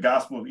we hear the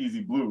gospel of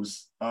easy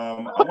blues, I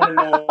want to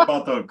know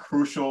about the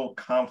Crucial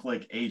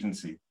Conflict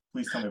Agency.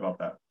 Please tell me about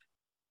that.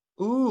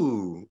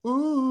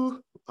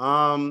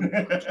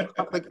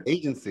 Conflict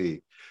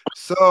Agency.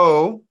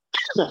 So,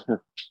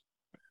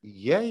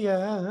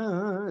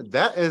 yeah,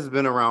 that has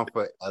been around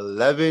for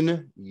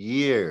 11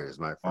 years,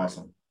 my friend.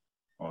 Awesome.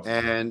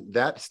 And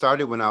that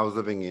started when I was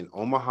living in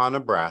Omaha,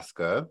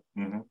 Nebraska.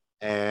 Mm-hmm.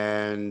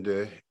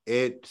 And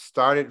it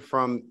started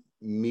from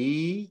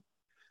me,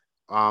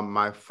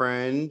 my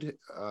friend,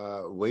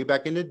 way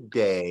back in the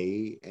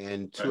day,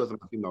 and two other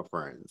female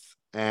friends.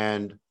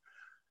 And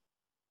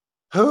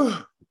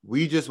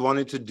we just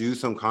wanted to do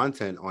some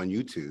content on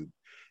YouTube.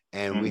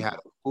 And we had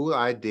a cool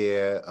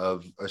idea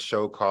of a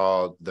show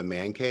called The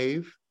Man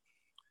Cave.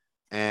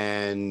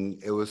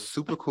 And it was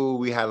super cool.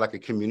 We had like a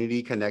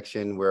community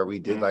connection where we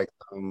did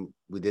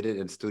we did it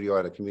in studio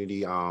at a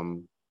community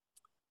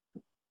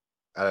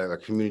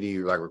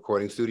like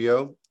recording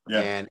studio. Yeah.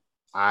 And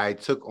I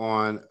took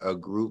on a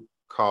group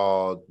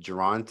called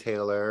Jerron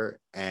Taylor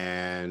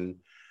and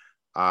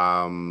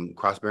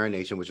Crossbearing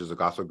Nation, which is a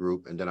gospel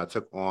group. And then I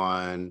took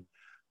on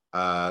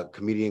a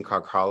comedian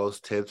called Carlos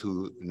Tibbs,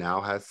 who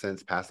now has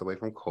since passed away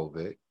from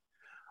COVID.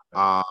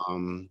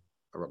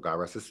 God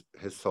rest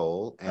his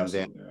soul. And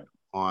Absolutely. then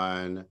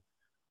on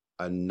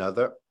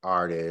another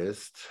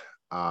artist.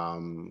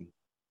 And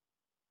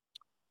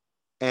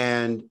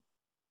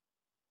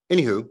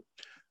anywho,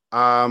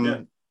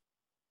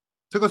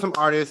 took on some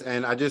artists,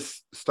 and I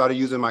just started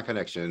using my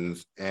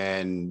connections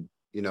and,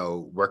 you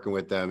know, working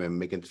with them and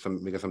making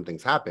some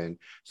things happen.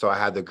 So I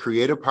had the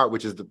creative part,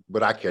 which is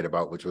what I cared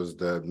about, which was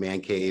the Man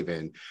Cave,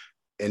 and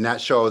in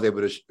that show I was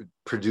able to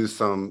produce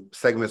some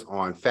segments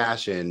on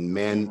fashion,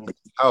 men's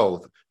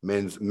health,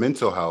 men's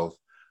mental health,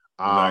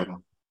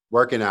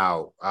 working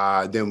out.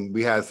 Then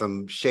we had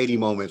some shady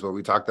moments where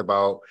we talked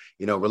about,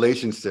 you know,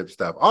 relationship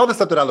stuff, all the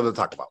stuff that I love to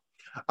talk about.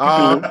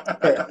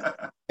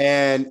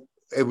 And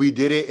we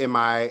did it in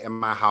my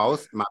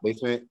house. My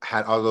basement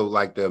had all of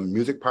like the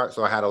music part.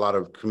 So I had a lot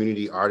of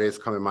community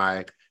artists come in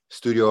my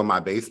studio in my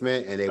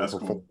basement, and they would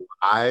perform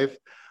live.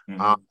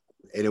 And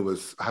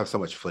I have so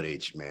much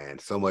footage, man,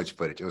 so much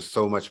footage. It was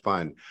so much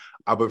fun.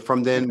 But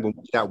from then, when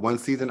we did that one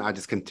season, I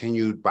just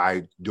continued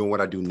by doing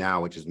what I do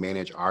now, which is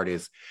manage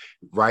artists,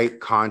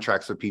 write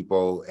contracts for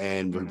people,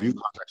 and review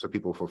contracts for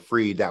people for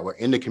free that were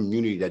in the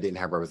community that didn't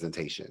have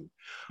representation.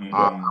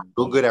 I'm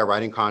real good at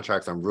writing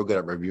contracts. I'm real good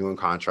at reviewing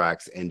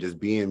contracts and just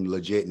being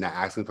legit and not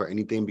asking for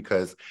anything,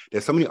 because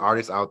there's so many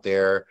artists out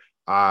there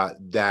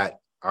that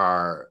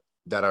are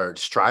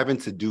striving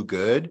to do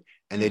good,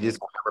 and they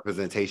just want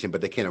representation,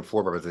 but they can't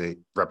afford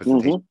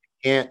representation.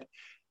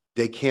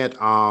 They can't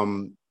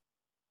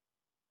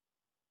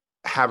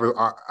have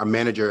a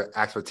manager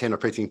ask for 10 or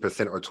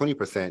 15% or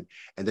 20%,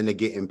 and then they're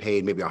getting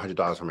paid maybe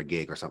 $100 from a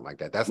gig or something like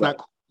that. That's not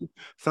cool.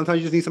 Sometimes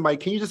you just need somebody.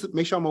 Can you just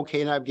make sure I'm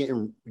okay and I'm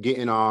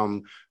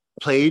getting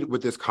played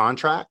with this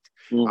contract?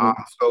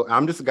 So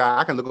I'm just a guy.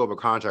 I can look over a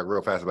contract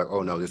real fast. Like,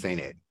 oh no, this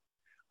ain't it.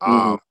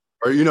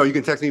 Or you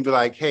can text me and be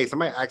like, hey,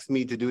 somebody asked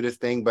me to do this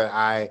thing,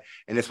 and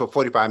it's for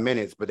 45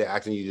 minutes, but they're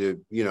asking you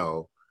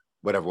to,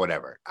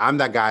 whatever. I'm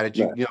that guy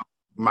that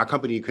my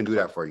company can do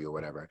that for you or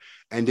whatever.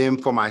 And then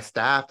for my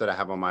staff that I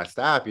have on my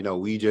staff,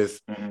 we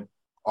just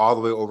all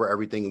the way over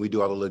everything. We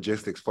do all the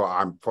logistics for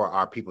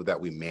our people that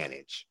we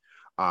manage.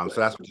 So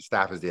that's what the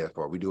staff is there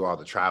for. We do all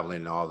the traveling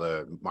and all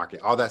the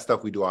marketing, all that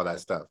stuff. We do all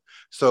that stuff.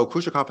 So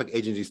Crucial Conflict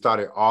Agency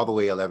started all the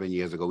way 11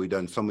 years ago. We've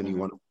done so many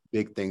wonderful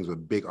big things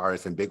with big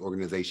artists and big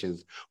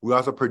organizations. We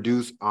also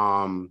produce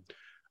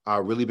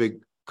really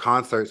big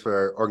concerts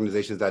for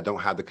organizations that don't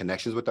have the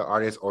connections with the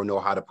artists or know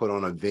how to put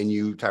on a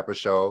venue type of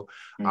show.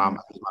 I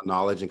use my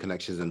knowledge and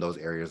connections in those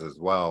areas as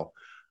well.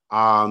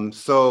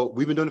 So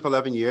we've been doing it for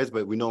 11 years,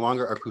 but we no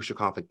longer are a Crucial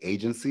Conflict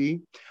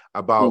Agency.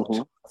 About 2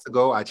 months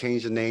ago, I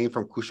changed the name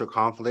from Crucial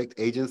Conflict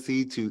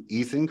Agency to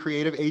Eason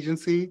Creative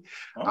Agency.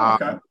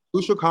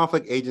 Crucial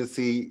Conflict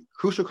Agency,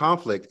 Crucial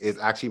Conflict is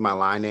actually my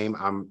line name.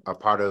 I'm a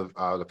part of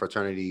the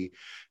fraternity,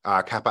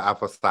 Kappa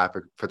Alpha Psi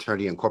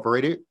Fraternity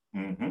Incorporated.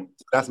 So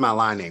that's my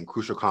line name,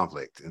 Crucial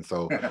Conflict. And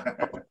so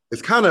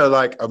it's kind of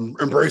like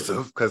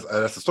abrasive because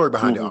that's the story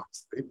behind it,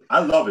 honestly. I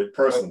love it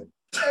personally.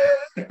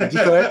 Did you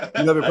say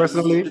you love it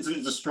personally? It's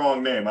a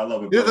strong name. I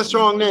love it. It's a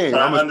strong name.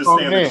 I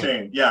understand the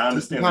change. Yeah, I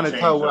understand. Kind of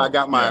tell where I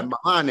got my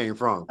line name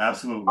from.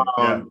 Absolutely.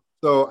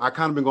 So I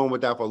kind of been going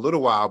with that for a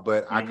little while,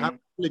 but I kind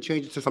of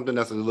changed it to something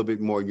that's a little bit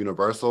more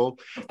universal.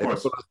 Of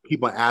course.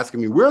 People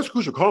asking me, where's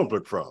Crucial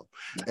Conflict from?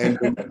 And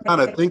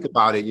kind of think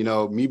about it,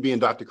 me being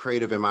Dr.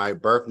 Kreative and my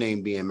birth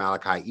name being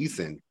Malachi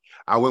Eason,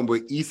 I went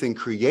with Eason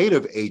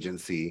Creative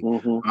Agency.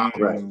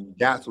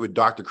 That's with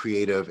Dr.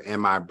 Kreative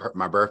and my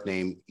birth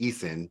name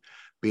Eason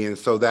being,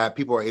 so that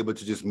people are able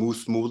to just move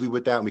smoothly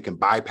with that. And we can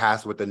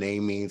bypass what the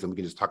name means and we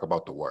can just talk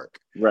about the work.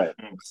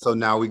 So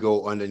now we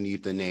go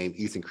underneath the name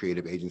Eason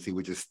Creative Agency,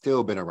 which has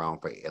still been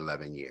around for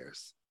 11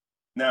 years.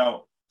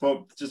 Now,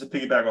 folks, just to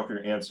piggyback off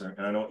your answer,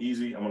 and I know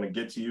Easy, I'm going to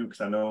get to you because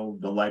I know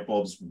the light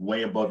bulb's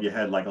way above your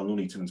head like a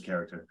Looney Tunes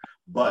character.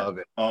 But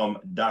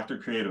Dr.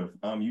 Kreative,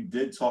 you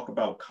did talk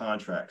about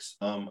contracts.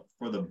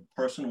 For the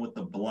person with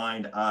the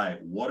blind eye,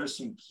 what are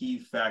some key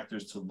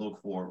factors to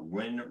look for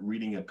when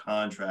reading a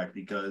contract?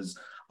 Because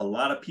a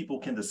lot of people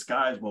can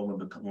disguise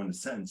when the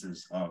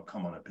sentences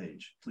come on a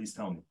page. Please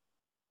tell me.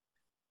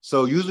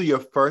 So usually your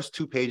first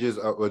 2 pages,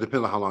 or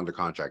depends on how long the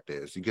contract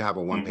is. You can have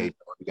a 1 page,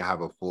 or you can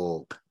have a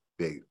full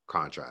big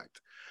contract.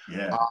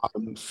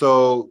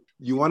 So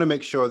you want to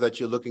make sure that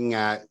you're looking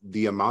at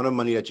the amount of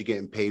money that you're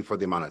getting paid for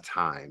the amount of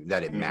time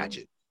that it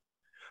matches.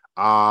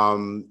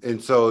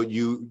 And so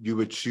you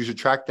should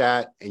track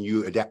that, and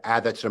you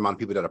add that to the amount of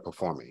people that are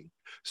performing.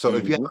 So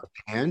if you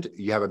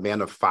have a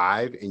band of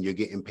 5 and you're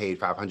getting paid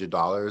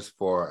 $500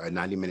 for a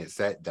 90-minute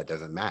set, that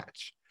doesn't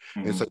match.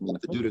 And so you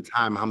have to do the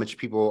time. How much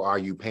people are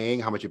you paying?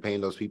 How much you're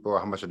paying those people?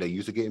 How much are they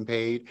used to getting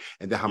paid?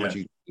 And then how much are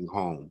you taking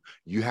home?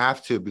 You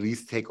have to at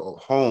least take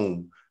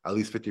home at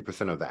least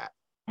 50% of that.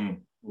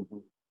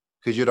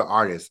 Because you're the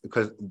artist.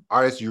 Because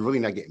artists, you're really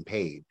not getting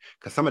paid.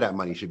 Because some of that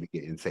money should be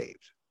getting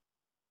saved.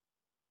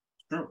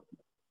 True.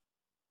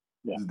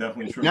 It's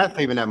definitely true. If you're not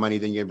saving that money,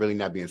 then you're really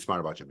not being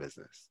smart about your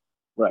business.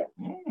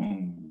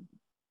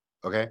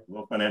 Okay.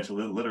 Well, financial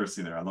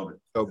literacy there. I love it.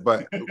 So,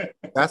 but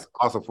that's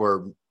also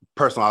for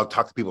personal. I'll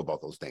talk to people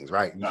about those things,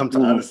 right? You come to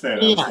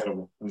understand. You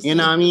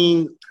know what I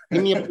mean?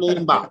 Give me a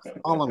plain box.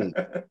 All of them.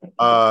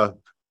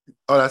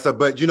 That's a,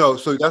 but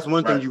so that's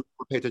one thing you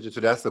pay attention to.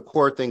 That's the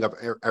core thing of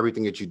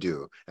everything that you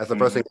do. That's the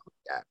first thing to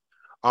look at.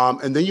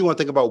 And then you want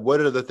to think about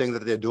what are the things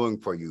that they're doing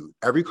for you.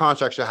 Every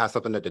contract should have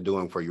something that they're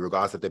doing for you,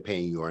 regardless if they're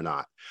paying you or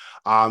not.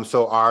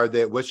 So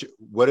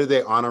what are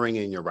they honoring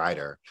in your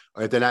rider?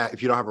 Or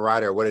if you don't have a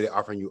rider, what are they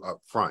offering you up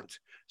front?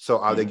 So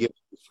are they giving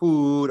you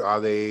food? Are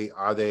they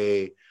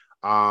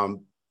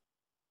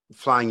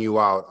flying you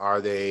out?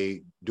 Are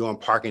they doing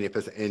parking if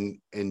it's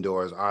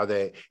indoors? Are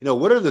they,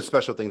 what are the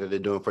special things that they're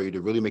doing for you to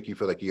really make you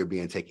feel like you're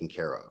being taken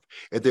care of?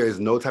 If there is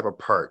no type of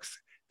perks,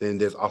 then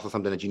there's also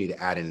something that you need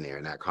to add in there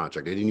in that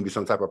contract. There need to be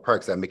some type of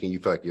perks that making you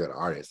feel like you're an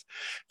artist.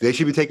 They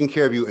should be taking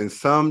care of you in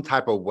some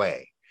type of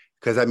way,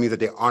 because that means that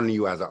they honor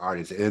you as an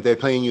artist. And if they're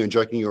playing you and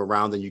jerking you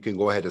around, then you can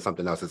go ahead to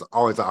something else. There's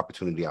always an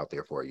opportunity out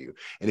there for you.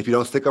 And if you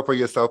don't stick up for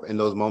yourself in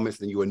those moments,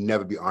 then you will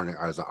never be honored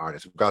as an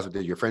artist, regardless if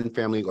they're your friend,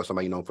 family, or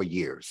somebody you know for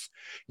years.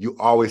 You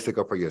always stick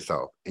up for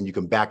yourself, and you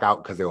can back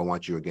out because they will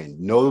want you again.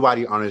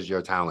 Nobody honors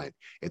your talent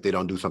if they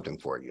don't do something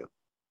for you.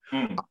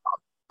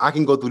 I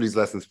can go through these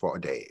lessons for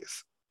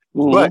days.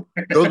 But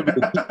those are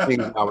the key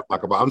things I would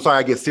talk about. I'm sorry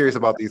I get serious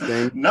about these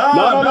things.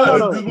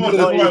 No. This is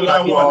what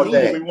I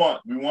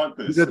want. We want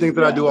this. These are things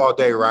that I do all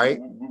day, right?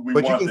 We we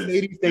But you want can this.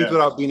 say these things Yeah.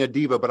 without being a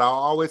diva. But I'll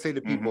always say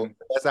to people,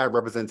 let's have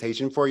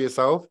representation for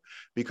yourself,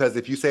 because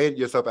if you say it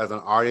yourself as an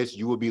artist,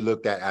 you will be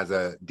looked at as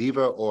a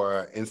diva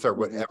or insert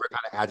whatever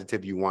kind of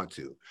adjective you want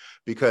to,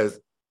 because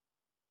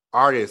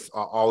artists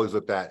are always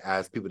looked at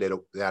as people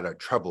that are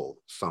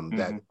troublesome,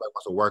 that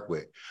wants to work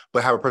with.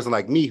 But have a person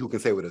like me who can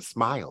say with a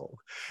smile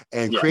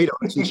and create a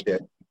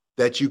relationship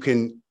that you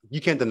can't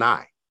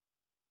deny.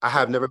 I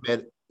have never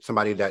met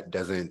somebody that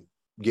doesn't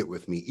get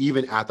with me,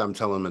 even after I'm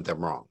telling them that they're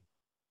wrong.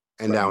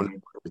 And now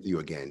with you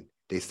again,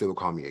 they still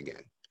call me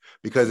again,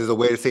 because there's a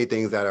way to say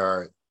things that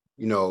are,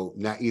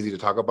 not easy to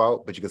talk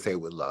about, but you can say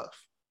it with love.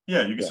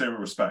 Yeah, you can say it with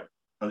respect.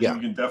 Yeah.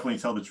 You can definitely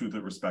tell the truth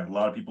with respect. A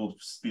lot of people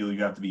feel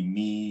you have to be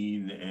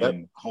mean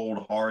and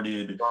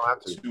cold-hearted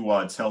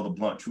to tell the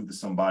blunt truth to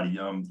somebody.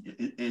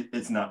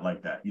 It's not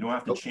like that. You don't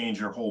have to change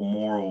your whole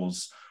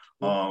morals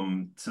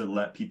to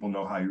let people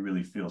know how you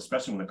really feel,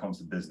 especially when it comes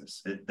to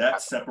business.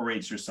 That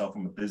separates yourself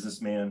from a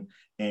businessman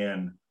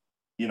and,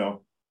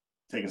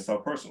 taking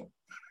stuff personal.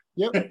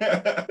 Yep.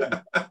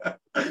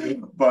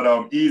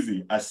 But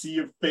Easy, I see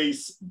your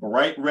face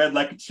bright red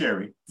like a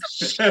cherry.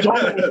 Please say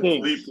what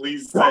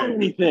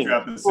you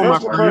have to say.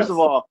 First of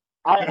all,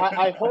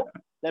 I hope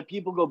that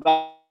people go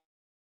back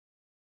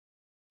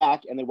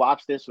and they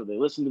watch this or they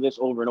listen to this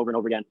over and over and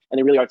over again, and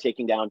they really are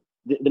taking down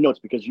the notes,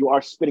 because you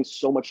are spitting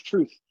so much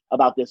truth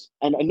about this.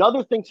 And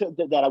another thing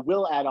that I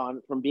will add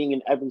on from being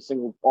in every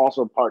single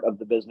also part of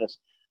the business,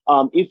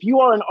 if you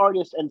are an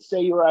artist and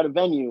say you're at a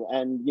venue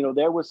and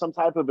there was some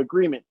type of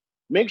agreement,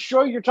 make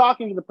sure you're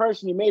talking to the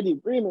person you made the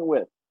agreement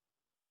with.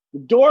 The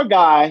door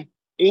guy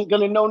ain't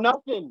gonna know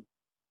nothing.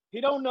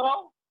 He don't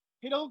know.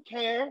 He don't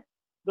care.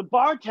 The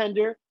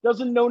bartender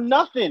doesn't know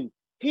nothing.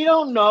 He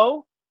don't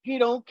know. He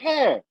don't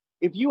care.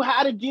 If you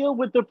had to deal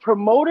with the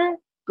promoter,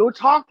 go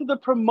talk to the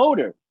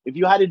promoter. If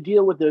you had to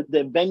deal with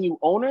the venue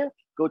owner,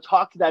 go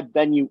talk to that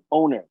venue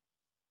owner.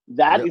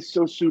 That is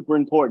so super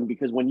important,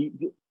 because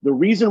the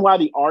reason why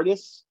the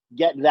artists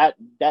get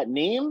that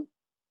name,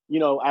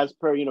 as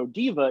per,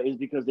 diva, is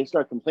because they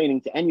start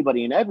complaining to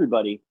anybody and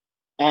everybody.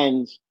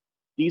 And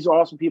these are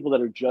also people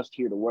that are just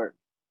here to work.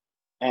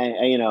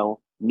 And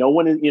no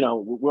one is,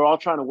 we're all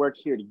trying to work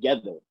here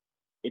together.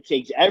 It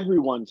takes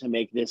everyone to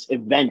make this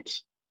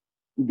event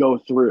go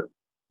through.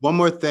 One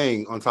more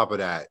thing on top of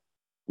that.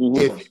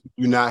 If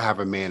you do not have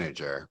a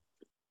manager,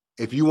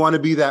 if you want to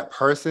be that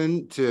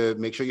person to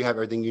make sure you have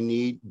everything you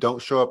need,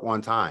 don't show up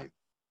on time.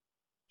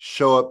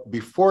 Show up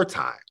before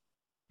time.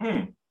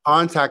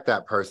 Contact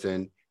that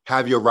person,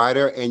 have your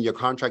rider and your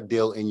contract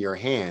deal in your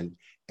hand,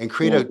 and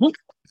create a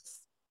checklist.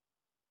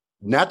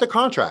 Not the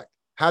contract.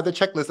 Have the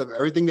checklist of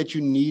everything that you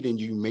need, and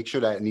you make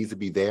sure that it needs to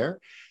be there.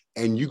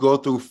 And you go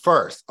through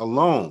first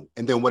alone.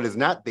 And then what is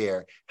not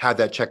there, have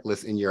that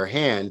checklist in your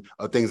hand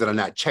of things that are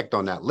not checked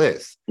on that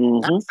list.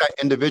 Ask that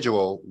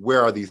individual,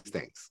 where are these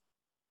things?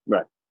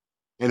 Right.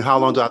 And how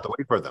long do I have to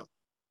wait for them?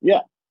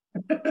 Yeah.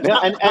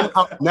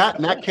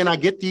 Not can I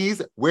get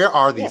these? Where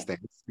are these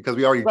things? Because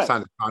we already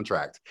signed the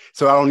contract.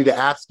 So I don't need to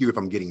ask you if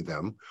I'm getting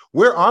them.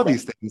 Where are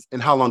these things,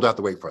 and how long do I have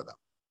to wait for them?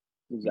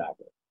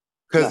 Exactly.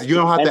 Because you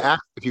don't have to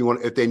ask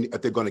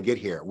if they're going to get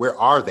here. Where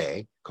are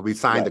they? Because we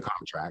signed the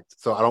contract.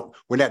 So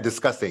we're not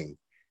discussing.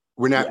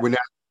 We're not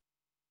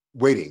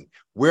waiting.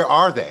 Where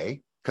are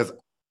they? Because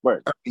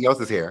everything else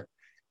is here.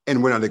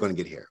 And when are they going to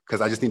get here?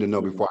 Because I just need to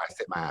know before I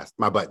sit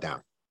my butt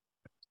down.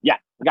 Yeah,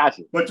 got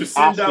you. But you're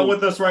sitting down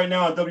with us right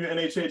now on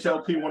WNHH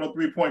LP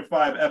 103.5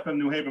 FM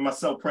New Haven,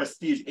 myself,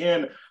 Prestige,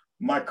 and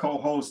my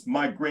co-host,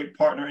 my great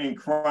partner in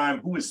crime,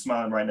 who is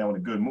smiling right now in a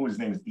good mood. His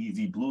name is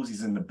Easy Bluez.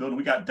 He's in the building.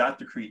 We got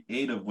Dr.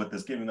 Kreative with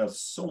us, giving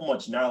us so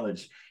much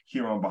knowledge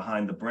here on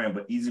Behind the Brand.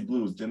 But Easy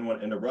Bluez, didn't want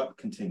to interrupt.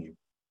 Continue.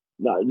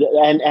 No,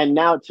 and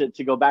now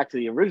to go back to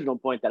the original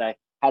point that I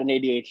had an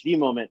ADHD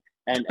moment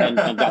and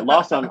got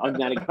lost on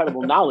that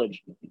incredible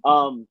knowledge.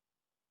 I'm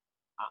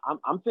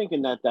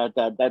thinking that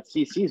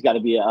CC's got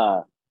to be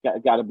a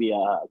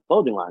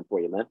clothing line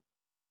for you, man.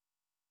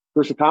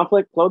 Crucial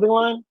Conflict clothing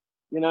line.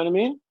 You know what I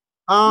mean?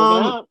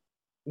 Well,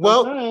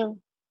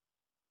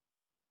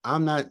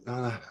 I'm not.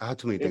 I have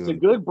too many things. It's a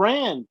good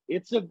brand.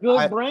 It's a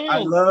good brand. I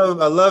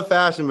love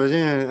fashion, but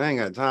yeah, I ain't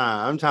got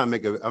time. I'm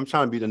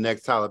trying to be the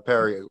next Tyler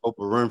Perry, Oprah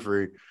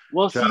Winfrey.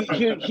 Well, see,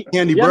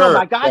 Candy Bird.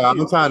 I got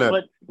you. I'm trying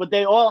to. But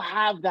they all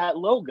have that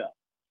logo,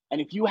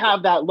 and if you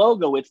have that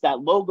logo, it's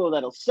that logo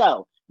that'll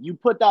sell. You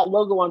put that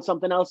logo on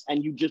something else,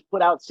 and you just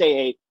put out,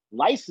 say, a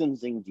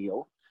licensing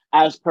deal,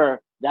 as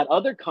per that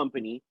other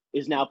company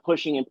is now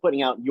pushing and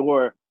putting out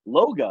your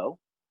logo.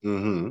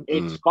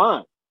 It's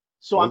fine.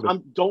 So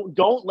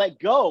don't let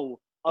go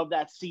of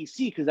that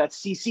CC, because that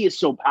CC is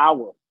so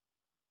powerful.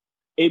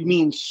 It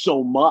means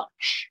so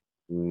much.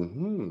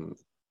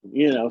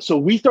 So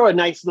we throw a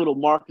nice little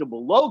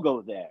marketable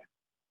logo there,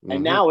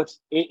 and now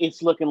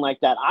it's looking like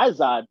that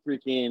Izod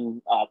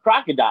freaking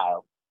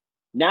crocodile.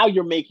 Now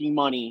you're making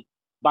money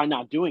by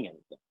not doing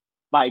anything,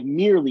 by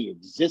merely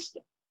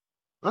existing.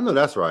 I know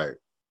that's right.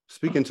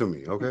 Speaking to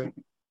me, okay?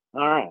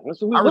 All right.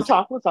 We'll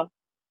talk.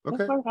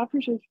 Okay. I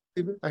appreciate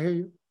you. I hear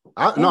you.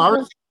 I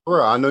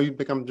know you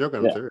think I'm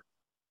joking. I'm serious.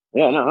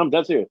 Yeah, no, I'm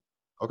dead serious.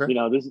 Okay. You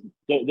know,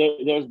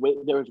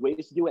 there's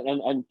ways to do it,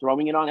 and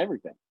throwing it on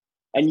everything,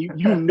 and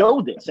you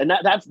know this, and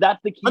that's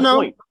the key I know.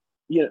 point.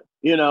 You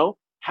know,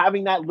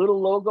 having that little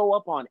logo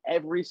up on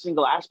every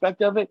single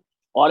aspect of it,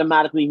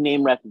 automatically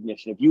name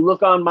recognition. If you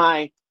look on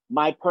my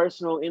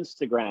personal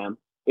Instagram,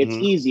 it's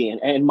Mhm. easy,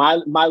 and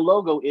my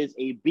logo is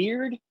a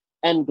beard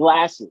and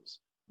glasses.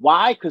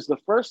 Why? Because the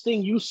first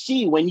thing you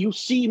see when you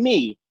see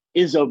me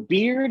is a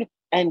beard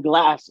and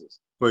glasses,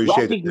 Well, you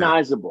shaved it down.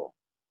 recognizable.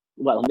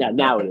 Well,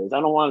 now it is. I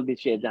don't want to be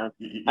shaved down.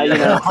 Yeah, You know,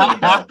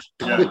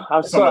 yeah. I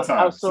was so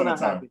not Summertime.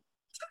 happy.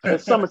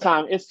 It's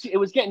summertime. It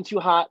was getting too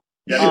hot.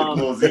 Yeah, I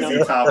need a little You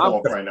know, ZZ top I'm,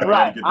 off right now.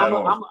 right. You gotta get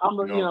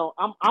that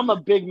off. I'm a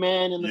big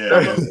man in the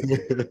Yeah,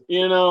 summer.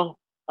 You know,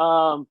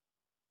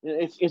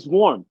 it's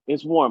warm.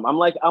 It's warm. I'm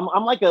like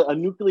a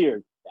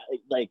nuclear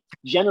like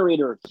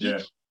generator of heat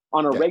Yeah.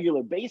 on a Yeah.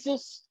 regular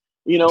basis.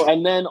 You know,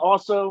 and then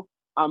also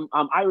I'm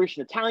Irish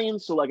and Italian,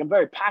 so like I'm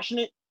very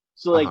passionate.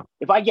 So like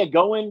if I get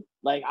going,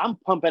 like I'm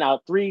pumping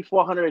out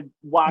 300-400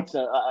 watts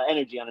of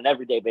energy on an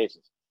everyday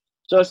basis.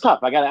 So it's tough.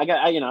 I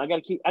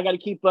gotta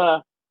keep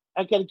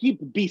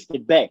the beast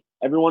at bay.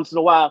 Every once in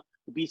a while,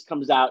 the beast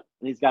comes out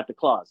and he's got the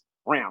claws.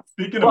 Round.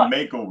 Speaking of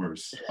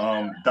makeovers,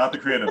 Dr.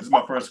 Kreative, this is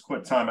my first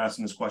time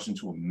asking this question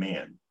to a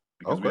man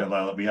because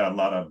we had a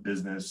lot of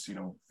business,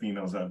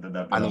 females that I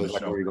know on the exactly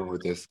show. where you're going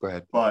with this. Go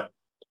ahead. But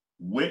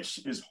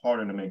which is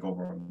harder to make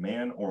over, a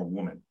man or a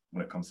woman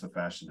when it comes to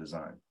fashion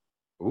design?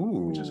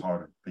 Ooh. Which is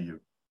harder for you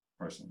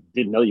personally?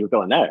 Didn't know you were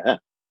going there. Huh?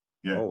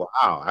 Yeah. Oh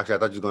wow! Actually, I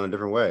thought you were going a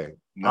different way.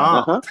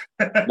 No.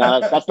 No,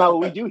 that's not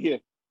what we do here.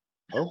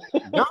 Oh,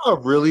 y'all are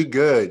really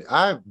good.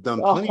 I've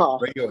done plenty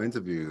of radio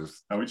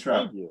interviews. We try.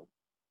 Thank you.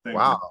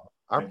 Wow.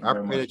 I Thank you pray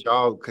very much. that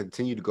y'all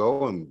continue to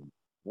go and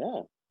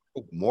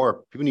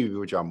more people need to be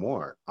with y'all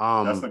more.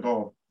 That's the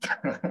goal.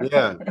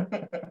 Yeah.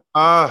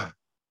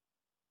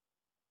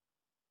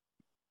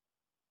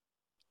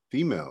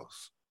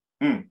 Females.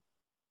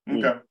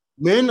 Okay.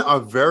 Men are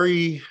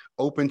very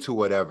open to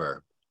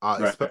whatever.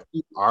 Right.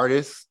 Especially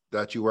artists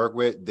that you work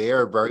with, they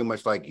are very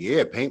much like,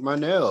 yeah, paint my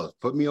nails,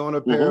 put me on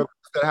a pair of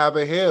that have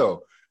a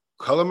heel,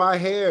 color my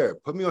hair,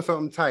 put me on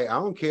something tight. I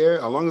don't care.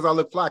 As long as I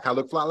look fly, I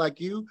look fly like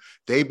you,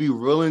 they be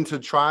willing to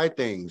try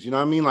things. You know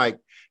what I mean? Like,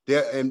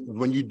 and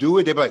when you do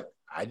it, they be like,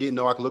 I didn't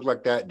know I could look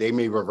like that. They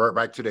may revert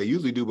back to they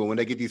usually do, but when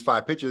they get these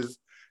 5 pictures,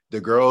 the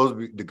girls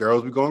be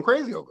going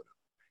crazy over them.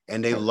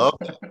 And they love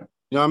that. You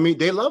know what I mean?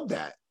 They love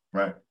that.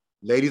 Right.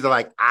 Ladies are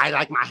like, I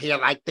like my hair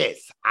like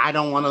this. I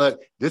don't want to look,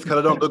 this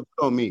color don't look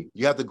good on me.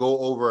 You have to go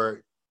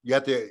over, you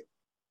have to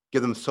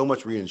give them so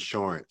much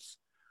reassurance.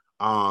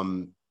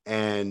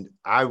 And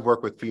I've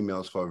worked with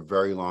females for a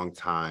very long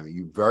time.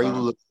 You very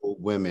little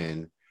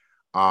women.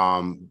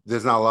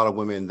 There's not a lot of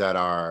women that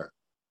are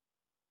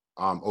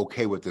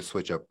okay with the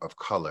switch of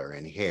color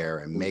and hair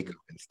and makeup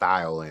and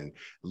style and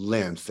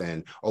limbs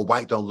and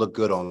white don't look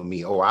good on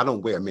me. I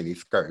don't wear mini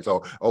skirts.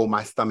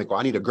 My stomach.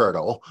 I need a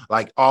girdle.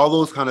 Like all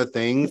those kind of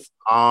things.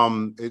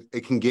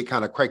 It can get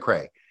kind of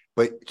cray.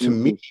 But to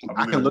me,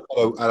 I can look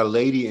at a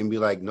lady and be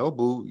like, no,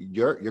 boo,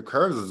 your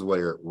curves is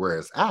where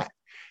it's at.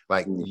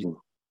 Like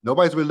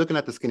nobody's really looking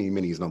at the skinny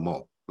minis no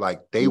more.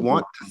 Like they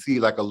want to see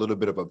like a little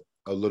bit of a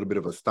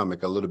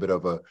stomach, a little bit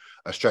of a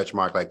stretch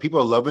mark. Like people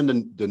are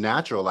loving the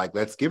natural, like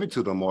let's give it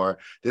to them. Or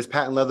this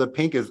patent leather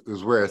pink is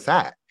where it's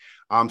at.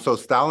 So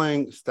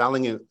styling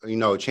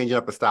and, changing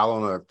up a style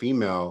on a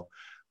female,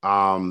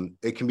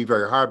 it can be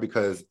very hard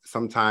because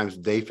sometimes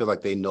they feel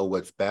like they know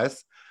what's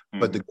best.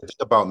 But the good thing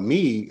about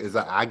me is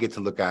that I get to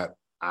look at,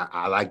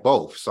 I like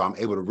both. So I'm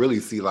able to really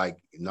see like,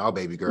 no,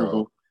 baby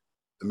girl,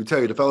 let me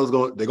tell you, the fellas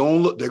they're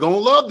gonna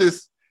love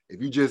this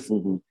if you just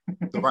the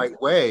right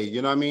way,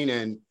 you know what I mean?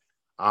 And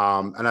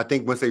I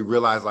think once they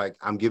realize like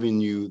I'm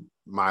giving you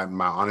my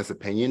honest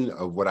opinion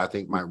of what I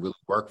think might really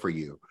work for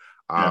you,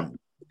 it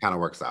kind of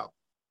works out.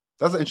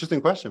 That's an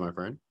interesting question, my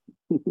friend.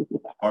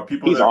 Are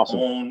people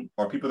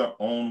their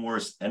own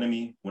worst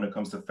enemy when it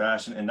comes to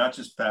fashion, and not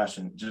just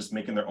fashion, just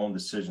making their own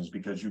decisions?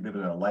 Because you've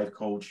been a life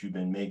coach, you've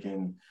been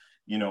making,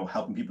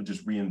 helping people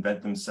just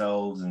reinvent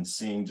themselves and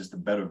seeing just a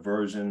better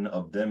version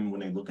of them when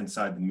they look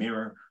inside the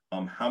mirror.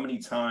 How many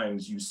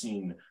times you've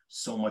seen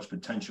so much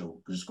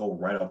potential just go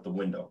right out the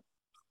window?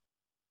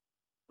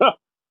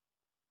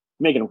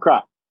 Making them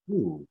cry.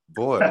 Ooh,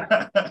 boy.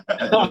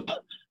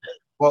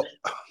 Well,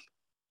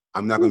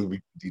 I'm not going to be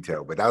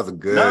detailed, but that was a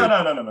good. No.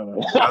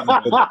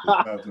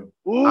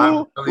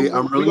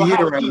 I'm really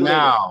here right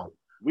now.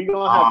 We're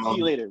gonna have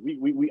tea later.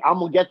 I'm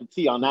gonna get the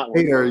tea on that one.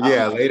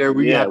 Later.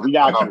 We got you.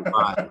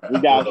 We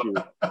got you.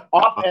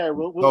 Off air.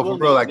 We'll for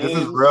real, like this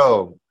is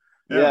real.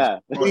 Yeah.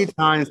 Many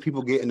times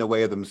people get in the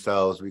way of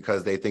themselves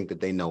because they think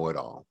that they know it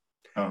all.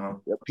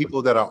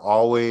 People that are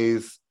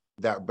always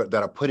that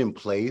are put in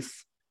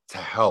place to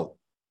help,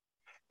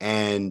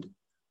 and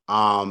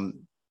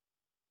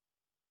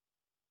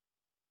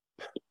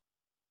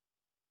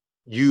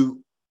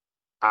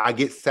I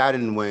get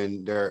saddened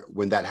when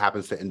that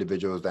happens to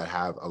individuals that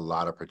have a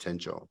lot of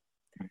potential.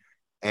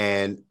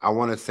 And I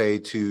want to say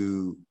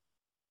to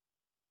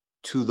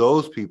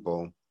those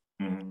people,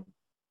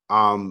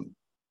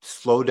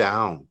 slow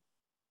down,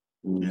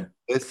 Yeah.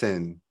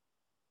 listen,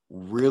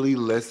 really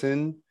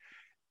listen,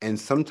 and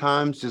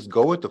sometimes just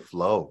go with the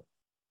flow.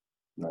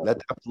 Let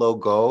that flow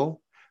go,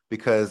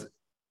 because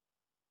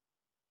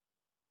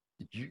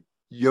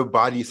your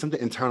body, something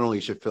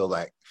internally should feel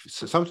like,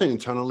 something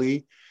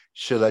internally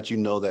should let you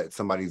know that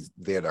somebody's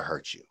there to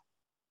hurt you.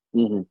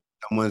 Mm-hmm.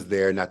 Someone's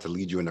there not to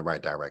lead you in the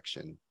right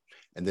direction.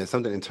 And then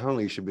something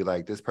internally should be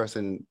like, this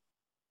person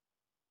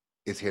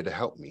is here to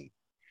help me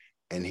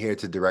and here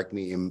to direct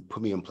me and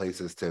put me in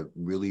places to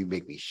really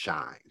make me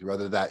shine,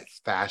 whether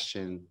that's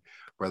fashion,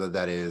 whether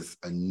that is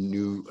a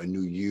new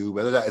you,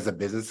 whether that is a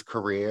business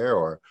career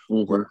or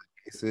whatever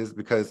the case is,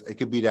 because it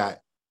could be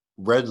that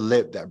red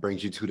lip that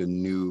brings you to the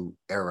new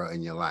era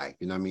in your life.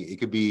 You know what I mean? It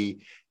could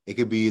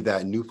be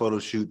that new photo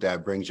shoot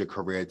that brings your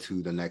career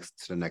to the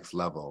next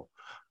level.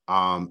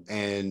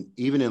 And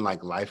even in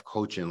like life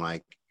coaching,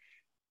 like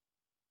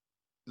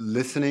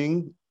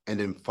listening and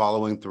then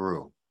following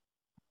through.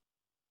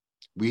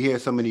 We hear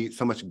so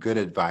much good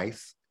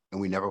advice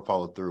and we never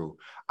follow through.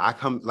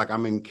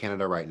 I'm in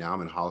Canada right now.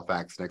 I'm in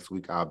Halifax. Next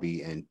week I'll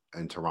be in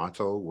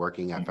Toronto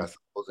working at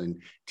festivals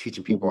and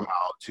teaching people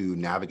how to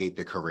navigate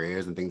their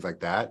careers and things like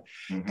that.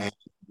 And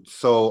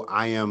so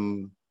I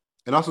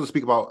really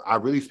speak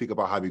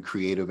about how to be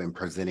creative and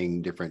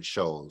presenting different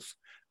shows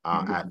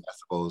at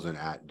festivals and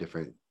at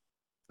different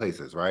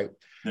places, right?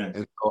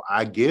 And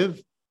so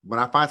when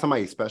I find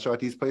somebody special at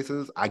these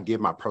places, I give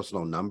my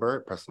personal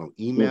number, personal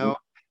email,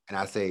 and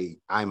I say,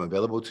 I'm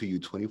available to you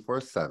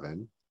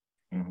 24/7,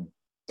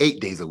 8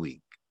 days a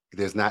week.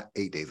 There's not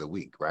 8 days a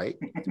week, right?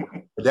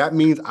 That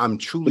means I'm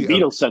truly— The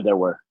Beatles said there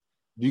were.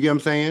 You get what I'm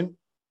saying?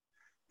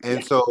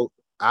 And so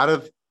out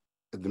of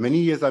the many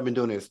years I've been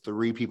doing this,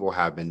 3 people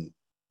have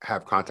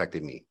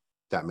contacted me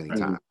that many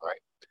times,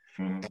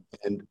 right?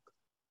 And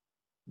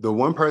the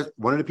one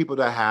of the people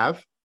that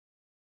have,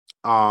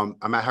 I'm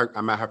at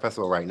her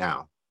festival right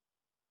now.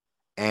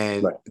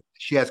 And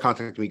she has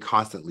contacted me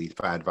constantly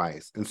for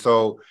advice. And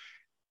so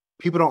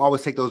people don't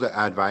always take those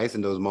advice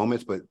in those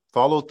moments, but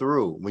follow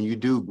through. When you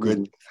do, good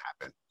things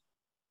happen.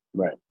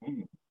 Right.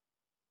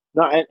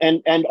 No,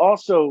 and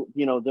also,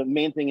 you know, the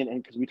main thing,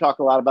 and because we talk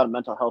a lot about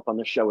mental health on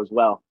this show as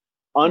well,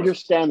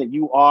 understand that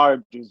you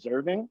are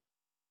deserving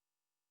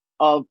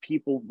of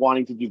people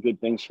wanting to do good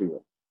things for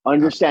you.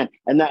 Understand.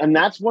 And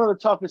that's one of the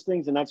toughest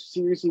things, and that's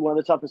seriously one of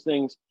the toughest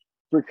things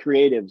for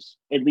creatives,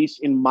 at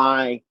least in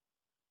my,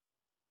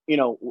 you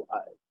know,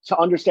 to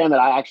understand that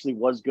I actually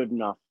was good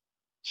enough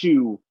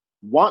to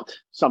want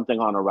something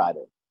on a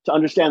rider, to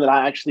understand that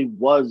I actually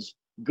was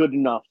good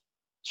enough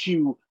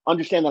to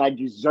understand that I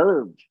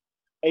deserved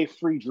a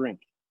free drink,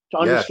 to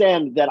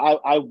understand that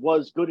I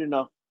was good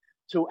enough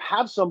to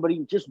have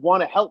somebody just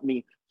want to help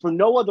me for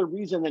no other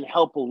reason than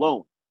help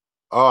alone,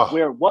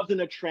 where it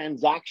wasn't a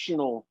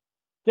transactional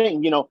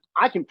thing. You know,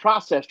 I can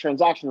process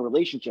transactional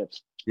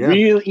relationships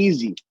real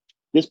easy.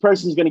 This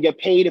person's going to get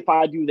paid if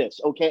I do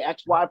this. Okay,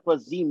 X, Y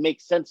plus Z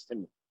makes sense to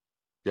me.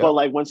 But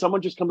like when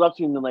someone just comes up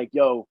to me and they're like,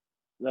 yo,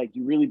 like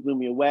you really blew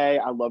me away.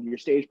 I love your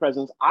stage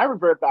presence. I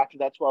revert back to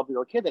that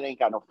 12-year-old kid that ain't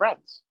got no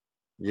friends.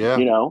 Yeah.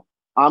 You know,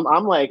 I'm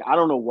like, I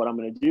don't know what I'm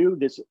going to do.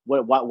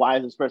 Why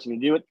is this person going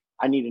to do it?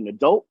 I need an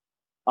adult.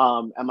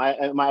 Am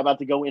I about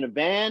to go in a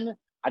van?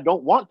 I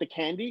don't want the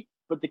candy,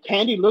 but the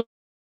candy looks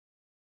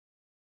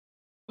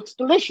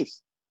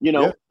delicious, you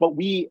know, but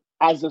we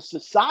as a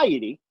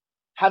society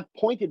have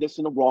pointed us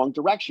in the wrong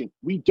direction.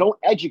 We don't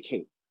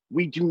educate.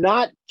 We do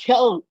not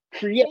tell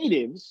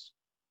creatives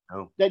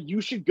that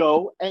you should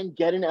go and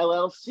get an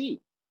LLC.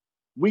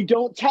 We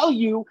don't tell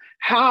you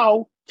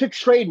how to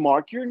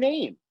trademark your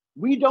name.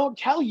 We don't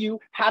tell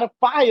you how to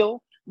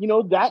file, you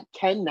know, that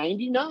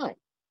 1099.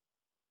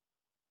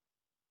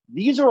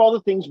 These are all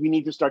the things we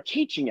need to start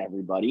teaching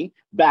everybody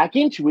back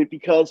into it,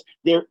 because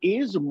there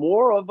is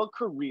more of a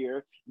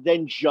career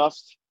than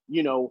just,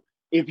 you know,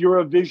 if you're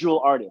a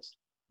visual artist.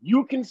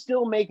 You can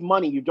still make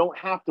money. You don't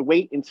have to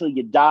wait until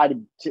you die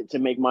to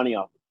make money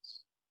off of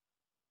this.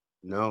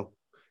 No.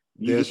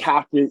 You just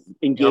have to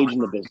engage in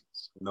the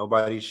business.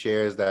 Nobody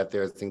shares that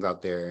there's things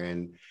out there,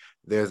 and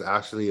there's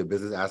actually a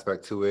business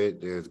aspect to it.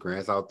 There's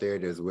grants out there.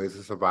 There's ways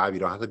to survive. You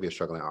don't have to be a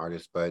struggling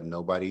artist, but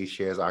nobody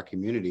shares our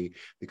community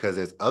because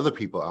there's other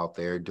people out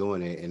there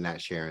doing it and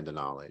not sharing the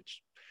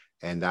knowledge.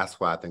 And that's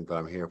why I think that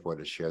I'm here for,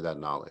 to share that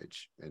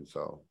knowledge. And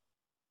so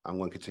I'm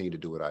going to continue to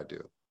do what I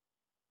do.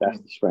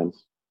 Best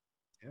friends.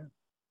 Yeah.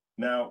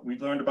 Now, we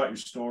learned about your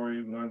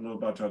story, we learned a little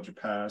about your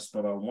past,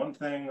 but one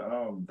thing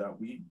that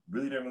we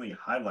really didn't really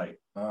highlight,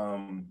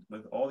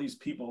 with all these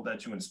people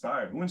that you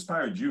inspired, who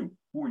inspired you?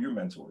 Who were your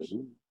mentors?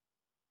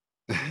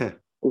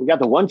 We got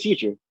the one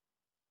teacher.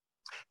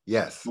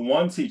 Yes. The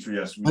one teacher,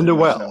 yes. Linda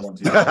Wells. That one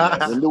teacher,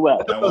 yes. Linda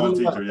Wells. That one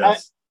teacher,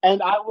 yes.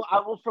 And I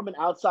will from an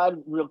outside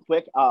real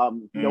quick,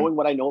 knowing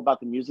what I know about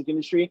the music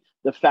industry,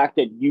 the fact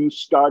that you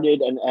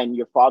started and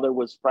your father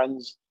was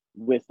friends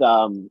with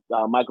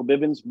Michael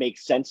Bivins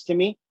makes sense to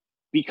me,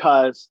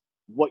 because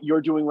what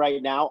you're doing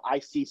right now, I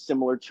see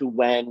similar to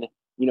when,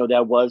 you know,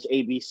 there was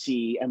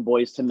ABC and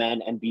Boys to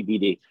Men and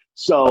BBD.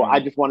 So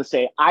I just want to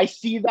say, I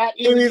see that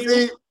in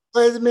you.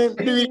 He's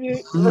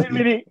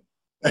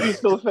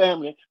still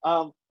family.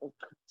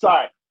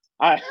 Sorry.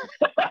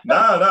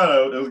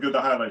 No. It was good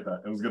to highlight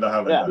that. Yeah,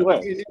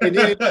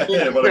 that.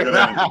 Yeah, what a good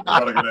energy.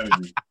 What a good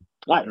energy.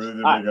 Nice.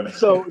 Right.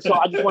 So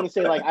I just want to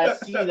say, like, I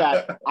see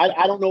that.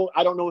 I don't know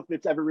if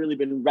it's ever really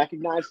been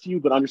recognized to you,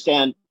 but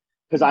understand,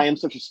 because I am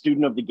such a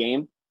student of the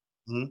game,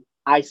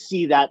 I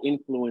see that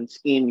influence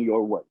in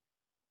your work.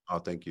 Oh,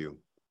 thank you.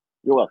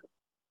 You're welcome.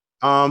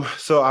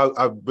 So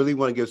I really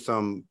want to give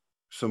some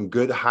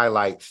good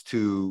highlights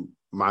to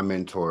my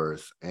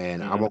mentors,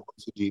 and I won't go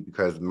too deep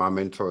because my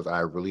mentors I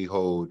really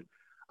hold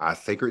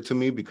sacred to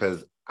me,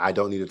 because I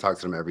don't need to talk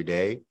to them every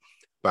day,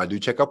 but I do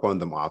check up on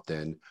them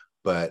often.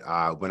 But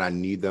when I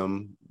need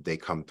them, they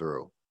come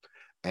through.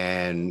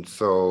 And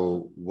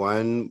so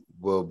one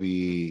will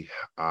be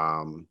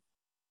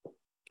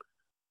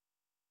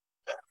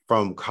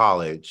from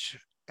college,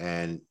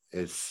 and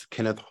it's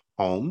Kenneth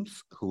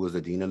Holmes, who was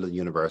the dean of the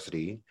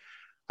university.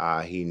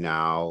 He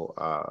now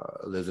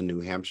lives in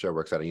New Hampshire,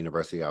 works at a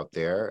university out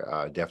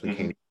there.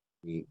 Definitely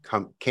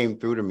came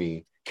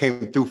through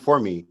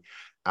for me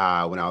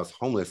when I was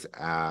homeless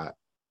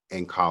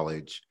in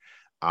college.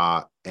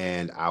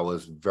 And I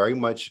was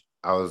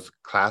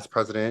class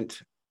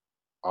president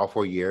all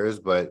 4 years,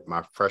 but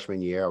my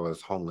freshman year I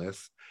was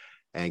homeless,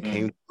 and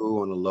came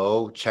through on the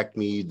low, checked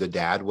me the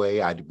dad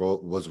way. I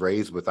was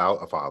raised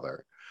without a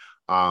father,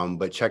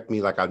 but checked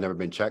me like I've never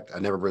been checked. I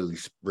never really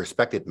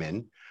respected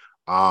men.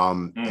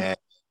 And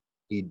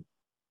he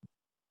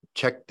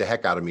checked the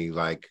heck out of me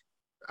like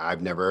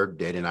I've never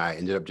did, and I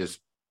ended up just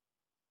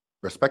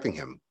respecting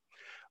him,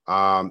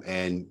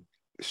 and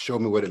showed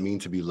me what it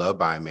means to be loved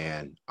by a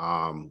man,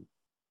 and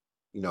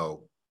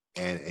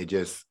it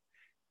just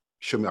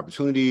showed me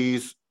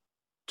opportunities,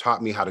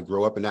 taught me how to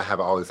grow up and not have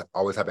always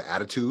have an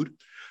attitude,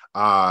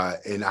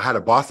 and I had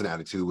a Boston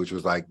attitude, which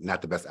was like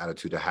not the best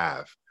attitude to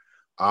have.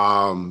 So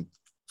I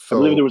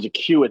believe there was a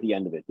Q at the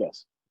end of it.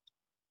 Yes.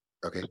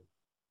 Okay.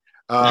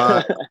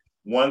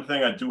 One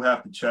thing I do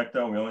have to check,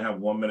 though, we only have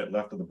 1 minute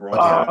left of the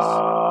broadcast.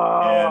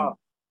 And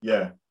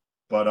yeah,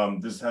 but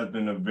this has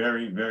been a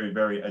very, very,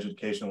 very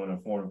educational and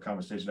informative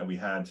conversation that we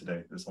had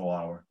today, this whole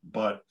hour.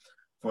 But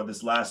for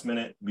this last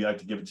minute, we like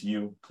to give it to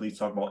you. Please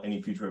talk about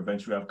any future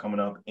events you have coming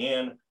up,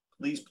 and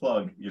please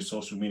plug your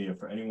social media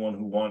for anyone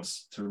who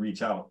wants to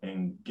reach out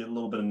and get a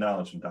little bit of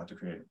knowledge from Dr.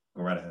 Kreative.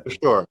 Go right ahead.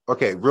 Sure.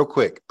 Okay, real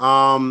quick.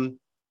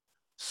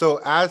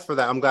 So as for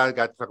that, I'm glad I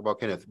got to talk about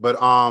Kenneth. But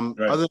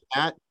other than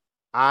that,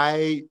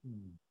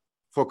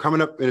 for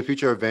coming up in the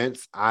future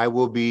events, I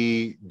will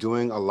be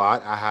doing a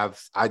lot. I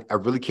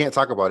really can't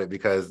talk about it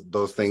because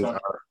those things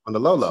are on the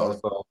low.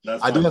 So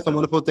I do have some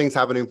wonderful things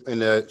happening in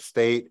the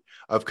state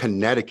of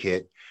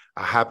Connecticut,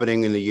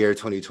 happening in the year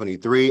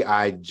 2023.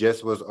 I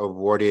just was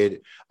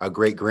awarded a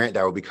great grant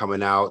that will be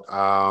coming out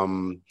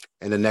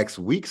in the next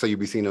week. So you'll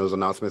be seeing those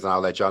announcements, and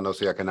I'll let y'all know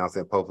so y'all can announce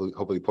it,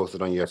 hopefully post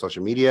it on your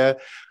social media.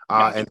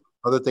 And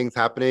other things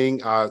happening.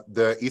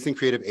 The Eastern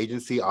Creative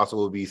Agency also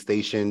will be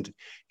stationed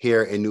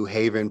here in New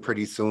Haven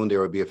pretty soon. There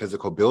will be a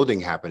physical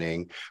building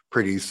happening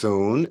pretty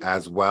soon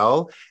as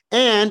well.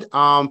 And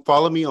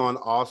follow me on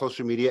all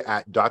social media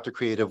at Dr.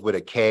 Kreative with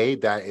a K.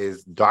 That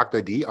is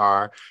Dr.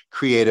 Dr.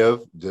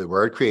 Kreative, the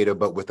word creative,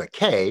 but with a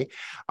K,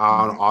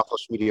 on all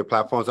social media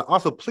platforms. And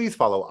also please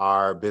follow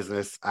our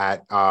business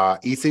at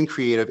Eastern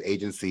Creative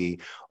Agency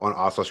on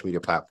all social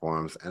media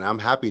platforms. And I'm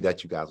happy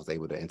that you guys was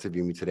able to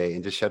interview me today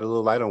and just shed a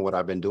little light on what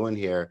I've been doing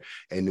here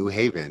in New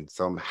Haven.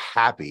 So I'm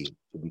happy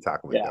to be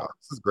talking with y'all.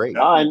 This is great.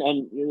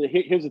 And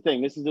here's the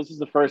thing. This is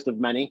the first of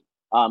many.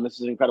 This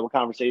is an incredible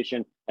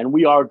conversation, and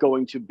we are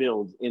going to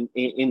build in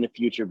the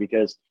future,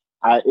 because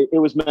it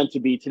was meant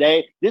to be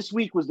today. This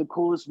week was the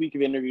coolest week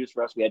of interviews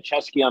for us. We had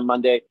Chesky on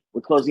Monday.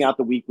 We're closing out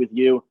the week with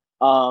you.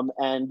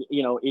 And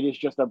it is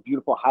just a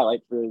beautiful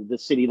highlight for the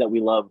city that we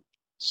love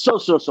so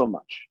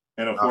much.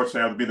 And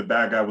unfortunately, I have to be the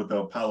bad guy with the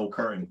Apollo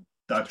curtain.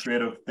 Dr.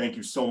 Kreative, thank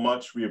you so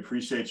much. We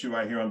appreciate you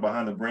right here on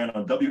Behind the Brand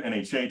on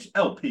WNHH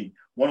LP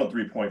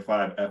 103.5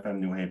 FM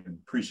New Haven.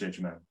 Appreciate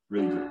you, man.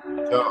 Really do.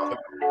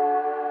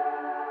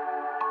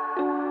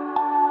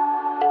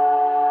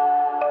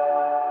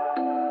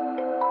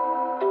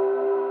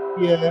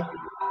 Yeah.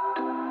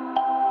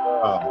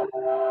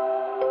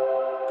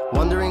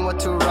 Wondering what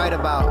to write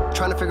about,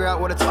 trying to figure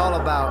out what it's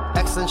all about.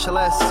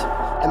 Existentialist,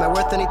 am I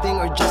worth anything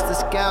or just a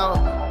scout?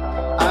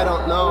 I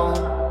don't know.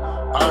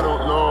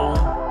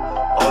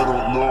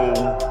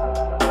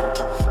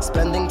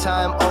 Spending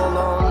time all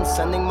alone,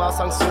 sending my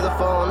songs to the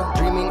phone,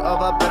 dreaming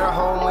of a better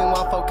home, we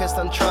while focused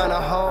on trying to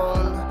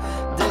hone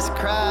this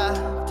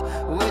craft,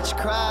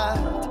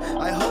 witchcraft.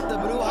 I hope